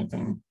questions?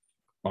 Anything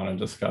want to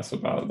discuss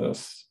about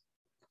this?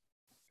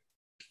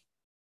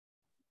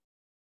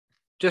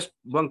 Just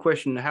one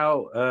question.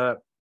 How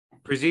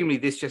presumably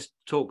this just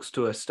talks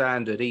to a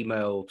standard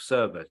email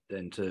server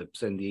then to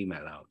send the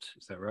email out.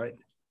 Is that right?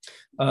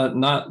 It's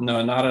not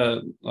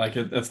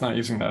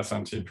using the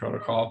SMT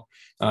protocol.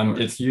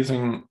 It's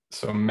using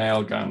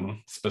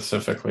Mailgun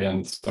specifically,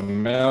 and so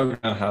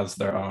Mailgun has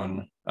their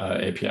own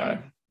API.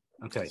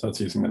 Okay. So it's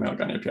using the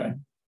Mailgun API.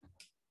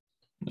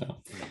 Yeah.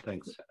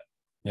 Thanks.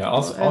 Yeah.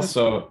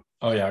 Also.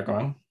 Oh yeah. Go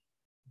on.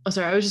 Oh,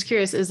 sorry. I was just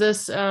curious. Is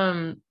this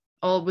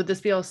would this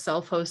be all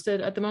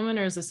self-hosted at the moment,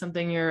 or is this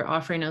something you're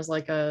offering as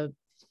like a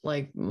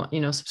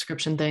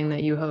subscription thing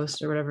that you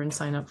host or whatever and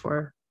sign up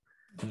for?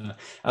 Yeah.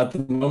 At the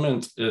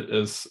moment, it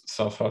is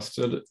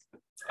self-hosted.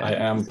 I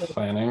am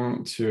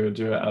planning to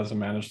do it as a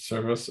managed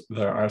service.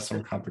 There are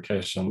some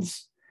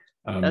complications.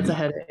 That's a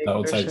headache. That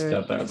will take to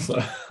get there.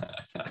 So,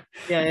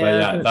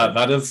 yeah.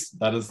 That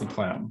is the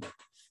plan.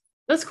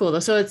 That's cool though.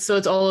 So it's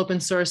all open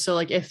source. So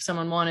like if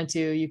someone wanted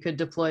to, you could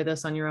deploy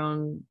this on your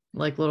own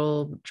like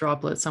little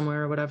droplet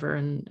somewhere or whatever,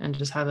 and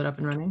just have it up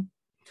and running.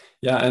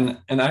 Yeah,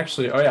 and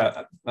actually, oh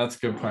yeah, that's a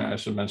good point. I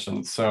should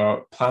mention.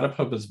 So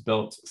Platypub is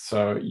built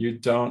so you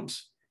don't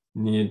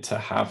need to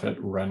have it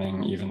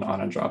running even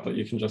on a droplet.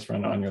 You can just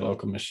run it on your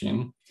local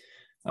machine.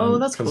 Oh,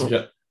 that's cool.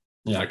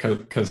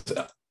 Because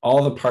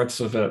all the parts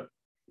of it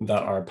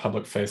that are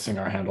public facing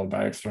are handled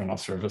by external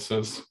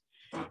services,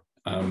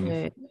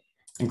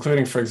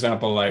 including, for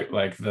example,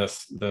 like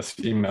this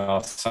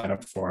email sign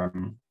up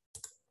form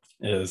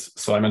is.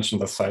 So I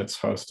mentioned the site's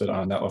hosted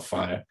on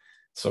Netlify.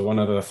 So one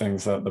of the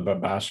things that the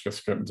Babashka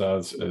script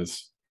does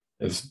is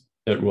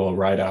it will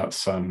write out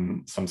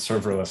some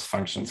serverless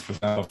functions, because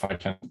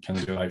Netlify can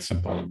do like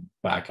simple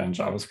backend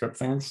JavaScript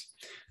things.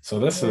 So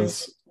this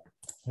is,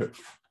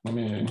 let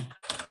me.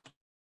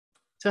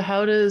 So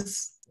how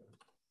does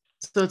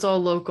So it's all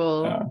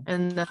local, Yeah.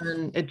 and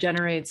then it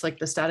generates like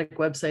the static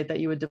website that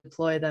you would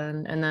deploy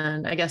then. And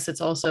then I guess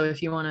it's also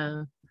if you're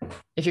going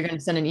to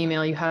send an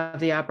email, you have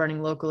the app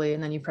running locally,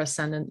 and then you press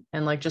send,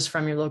 and like just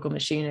from your local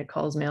machine, it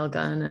calls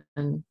Mailgun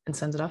and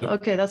sends it off. Yep.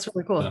 Okay, that's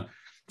really cool.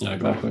 Yeah,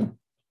 exactly.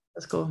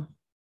 That's cool.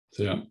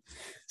 So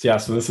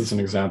so this is an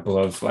example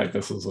of like,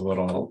 this is a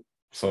little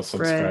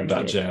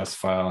subscribe.js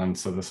file. And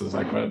so this is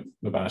like what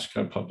the bash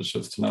code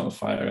publishes to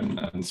Netlify.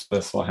 And so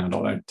this will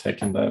handle like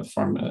taking the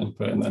form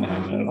input and then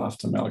handing it off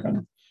to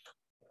Mailgun.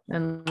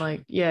 And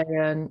like,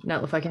 and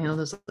Netlify can handle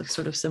those like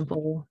sort of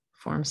simple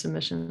form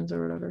submissions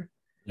or whatever.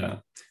 Yeah.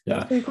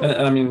 Cool.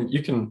 And I mean,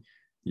 you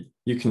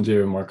can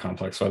do more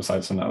complex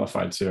websites in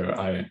Netlify too.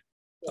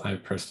 I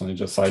personally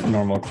just like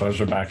normal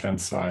Clojure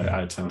backends, so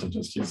I tend to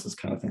just use this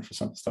kind of thing for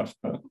some stuff,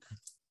 but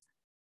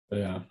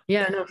yeah.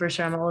 Yeah, no, for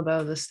sure. I'm all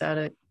about the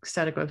static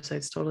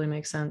websites. Totally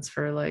makes sense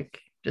for like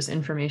just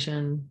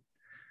information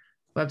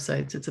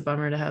websites. It's a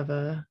bummer to have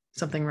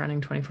something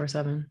running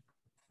 24/7.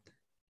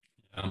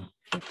 Yeah.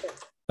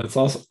 That's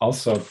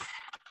also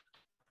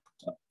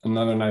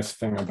another nice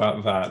thing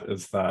about that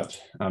is that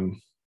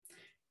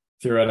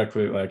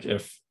theoretically, like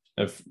if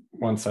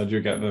once I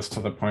do get this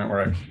to the point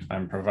where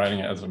I'm providing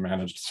it as a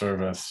managed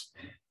service,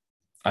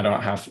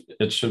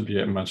 it should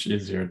be much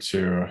easier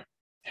to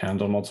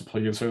handle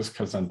multiple users,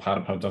 because then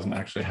Platypub doesn't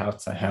actually have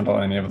to handle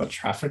any of the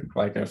traffic.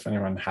 Like if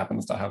anyone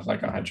happens to have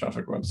like a high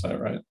traffic website,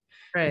 right?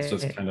 It's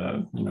just kind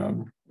of,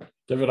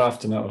 give it off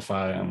to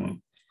Netlify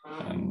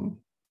and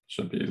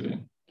should be easy.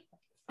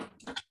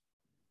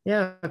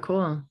 Yeah,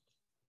 cool.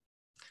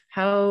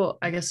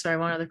 Sorry,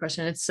 one other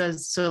question. It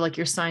says, so like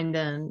you're signed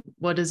in,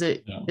 what is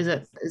it? Yeah.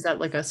 Is that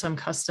like some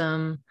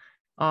custom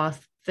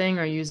auth thing,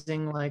 or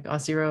using like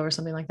Auth0 or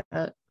something like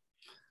that?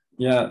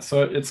 Yeah,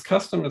 so it's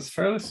custom. It's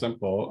fairly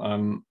simple.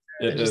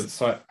 It's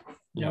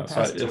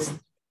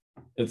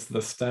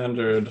the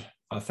standard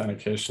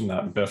authentication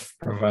that BIF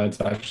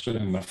provides actually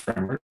in the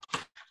framework,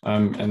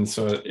 and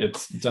so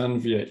it's done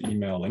via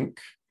email link.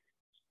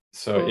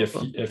 So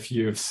cool. if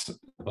you've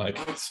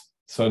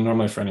so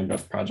normally for any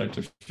BIF project,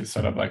 if you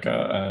set up like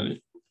an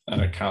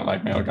account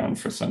like Mailgun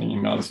for sending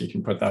emails, you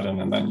can put that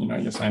in, and then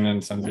you sign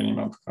in, sends you an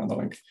email, click on the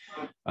link.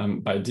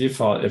 By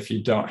default, if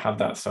you don't have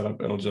that set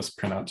up, it'll just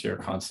print out to your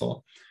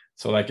console.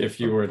 So like if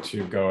you were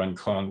to go and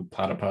clone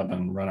Platypub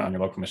and run it on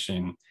your local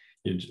machine,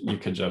 you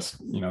could just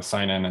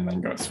sign in and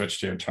then go switch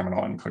to your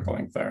terminal and click a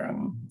link there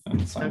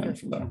and sign in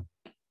from there.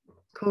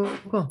 Cool.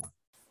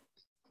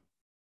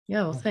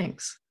 Yeah, well,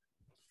 thanks.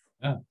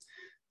 Yeah.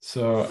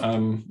 So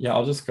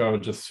I'll just go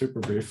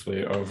super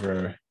briefly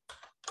over.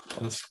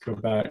 Let's go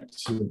back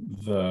to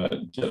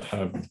the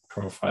GitHub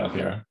profile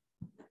here,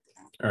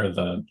 or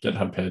the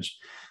GitHub page.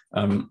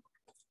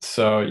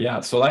 So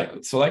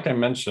like I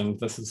mentioned,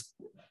 this is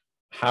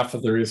half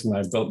of the reason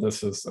I built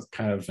this is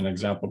kind of an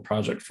example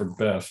project for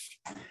BIF.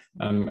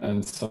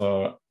 And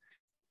so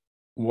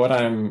what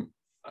I'm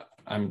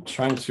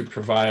trying to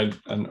provide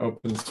an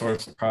open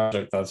source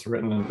project that's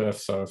written in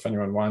BIF. So if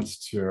anyone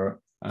wants to,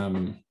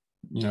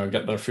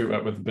 get their feet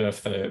wet with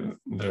BIF,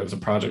 there's a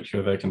project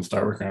here they can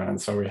start working on.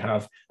 And so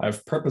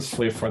I've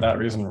purposefully, for that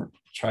reason,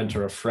 tried to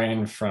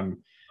refrain from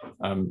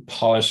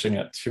polishing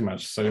it too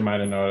much. So you might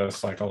have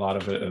noticed like a lot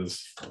of it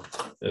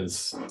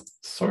is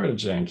sort of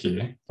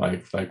janky,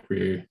 like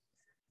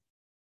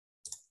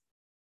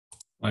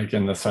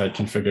in the site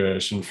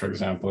configuration, for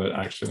example.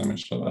 Let me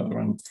show the other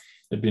one.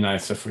 It'd be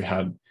nice if we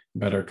had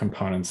better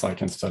components,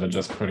 like instead of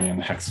just putting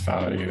in hex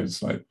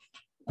values, like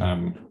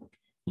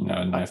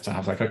nice to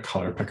have like a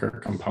color picker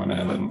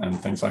component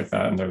and things like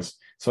that. And there's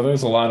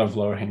a lot of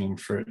low-hanging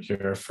fruit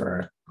here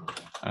for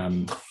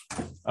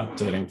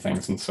updating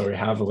things. And so we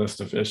have a list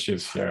of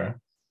issues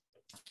here.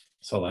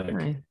 So like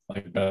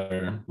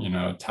better,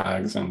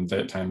 tags and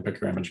date time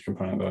picker image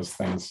component, those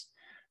things.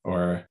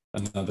 Or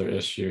another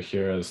issue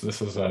here is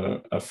this is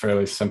a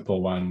fairly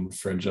simple one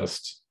for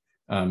just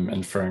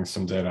inferring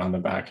some data on the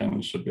back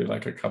end. Should be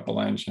like a couple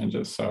line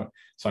changes. So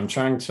I'm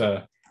trying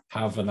to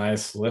have a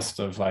nice list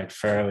of like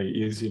fairly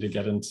easy to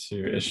get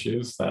into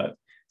issues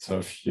so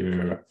if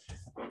you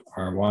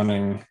are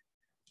wanting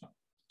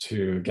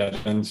to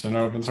get into an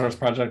open source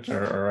project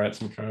or write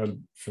some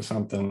code for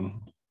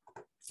something,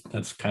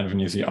 that's kind of an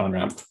easy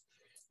on-ramp.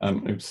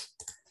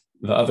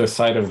 The other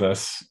side of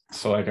this,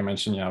 so like I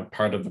mentioned,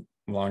 part of the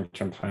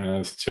long-term plan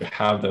is to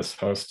have this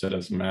hosted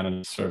as a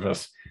managed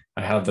service.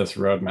 I have this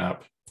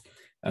roadmap,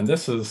 and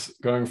this is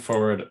going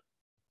forward.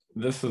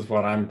 This is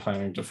what I'm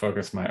planning to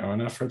focus my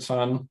own efforts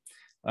on.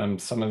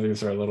 Some of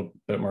these are a little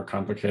bit more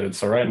complicated.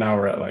 So right now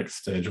we're at like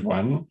stage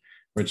 1,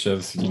 which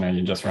is,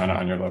 you just run it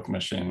on your local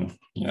machine,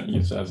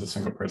 use it as a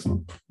single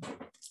person.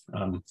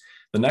 The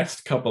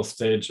next couple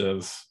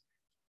stages,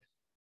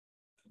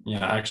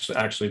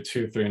 actually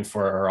 2, 3, and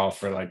 4 are all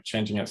for like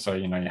changing it. So,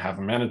 you have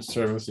a managed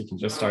service, you can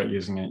just start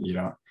using it. You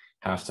don't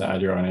have to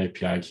add your own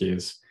API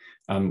keys.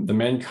 The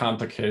main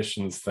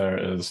complications there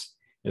is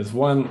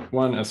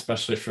one,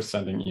 especially for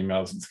sending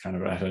emails, it's kind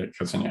of a headache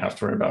because then you have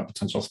to worry about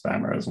potential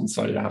spammers. And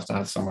so you have to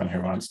have someone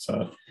who wants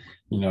to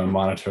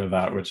monitor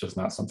that, which is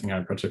not something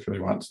I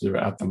particularly want to do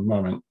at the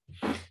moment.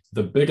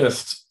 The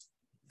biggest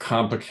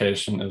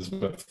complication is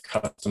with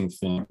custom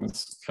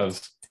themes,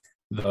 because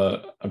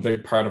a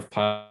big part of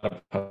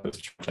Platypub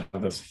is to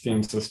have this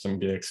theme system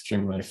be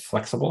extremely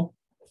flexible,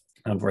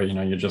 and where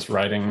you're just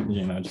writing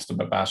just a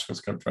Bash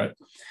script, right?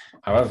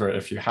 However,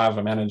 if you have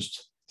a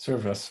managed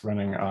service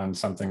running on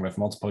something with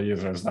multiple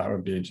users, that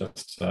would be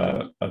just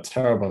a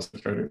terrible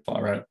security flaw,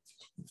 right?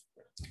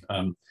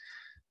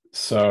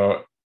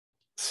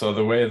 So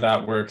the way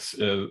that works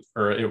is,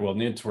 or it will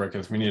need to work,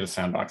 is we need to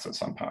sandbox it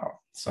somehow.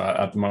 So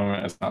at the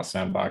moment, it's not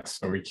sandboxed,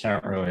 so we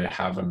can't really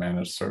have a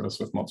managed service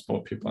with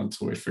multiple people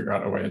until we figure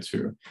out a way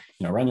to,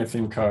 run your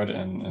theme code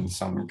in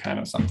some kind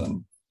of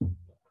something.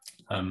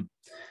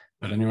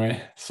 But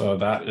anyway, so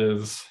that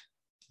is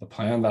the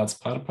plan. That's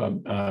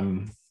Platypub.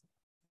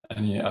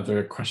 Any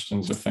other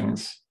questions or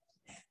things?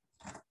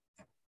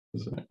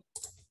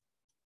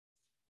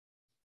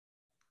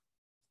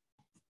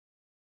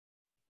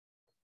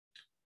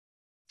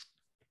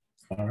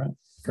 All right,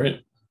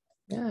 great.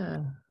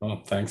 Yeah.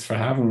 Well, thanks for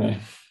having me.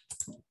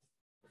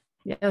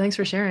 Yeah, thanks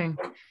for sharing.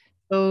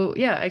 So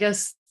yeah, I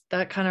guess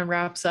that kind of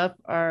wraps up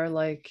our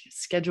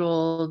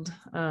scheduled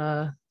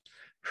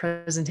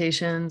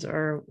presentations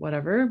or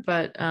whatever.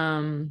 But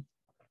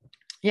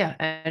yeah,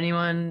 if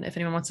anyone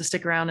wants to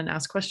stick around and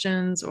ask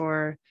questions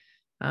or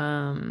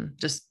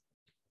just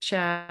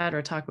chat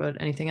or talk about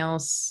anything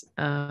else,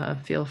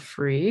 feel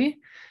free.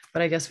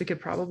 But I guess we could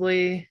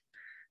probably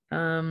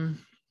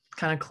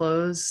kind of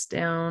close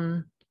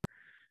down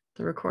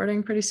the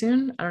recording pretty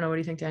soon. I don't know. What do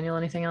you think, Daniel?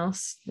 Anything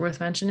else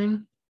worth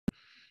mentioning?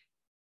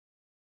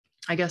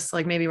 I guess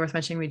maybe worth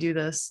mentioning, we do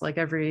this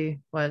every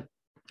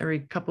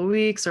couple of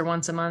weeks or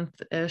once a month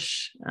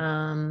ish.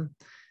 So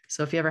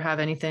if you ever have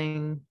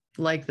anything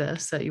like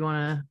this that you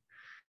want to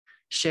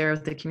share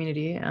with the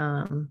community,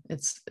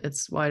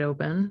 it's wide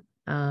open.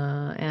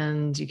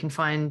 And you can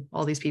find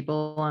all these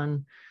people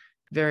on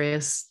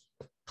various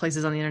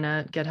places on the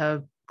internet,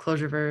 GitHub,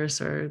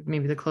 Clojureverse, or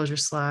maybe the Clojure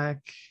Slack,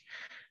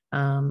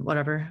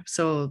 whatever.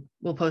 So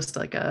we'll post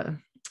an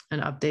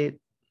update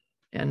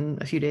in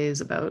a few days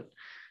about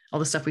all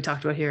the stuff we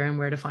talked about here and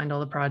where to find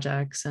all the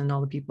projects and all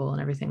the people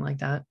and everything like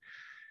that.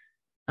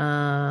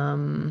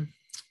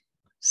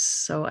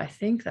 So I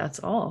think that's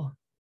all.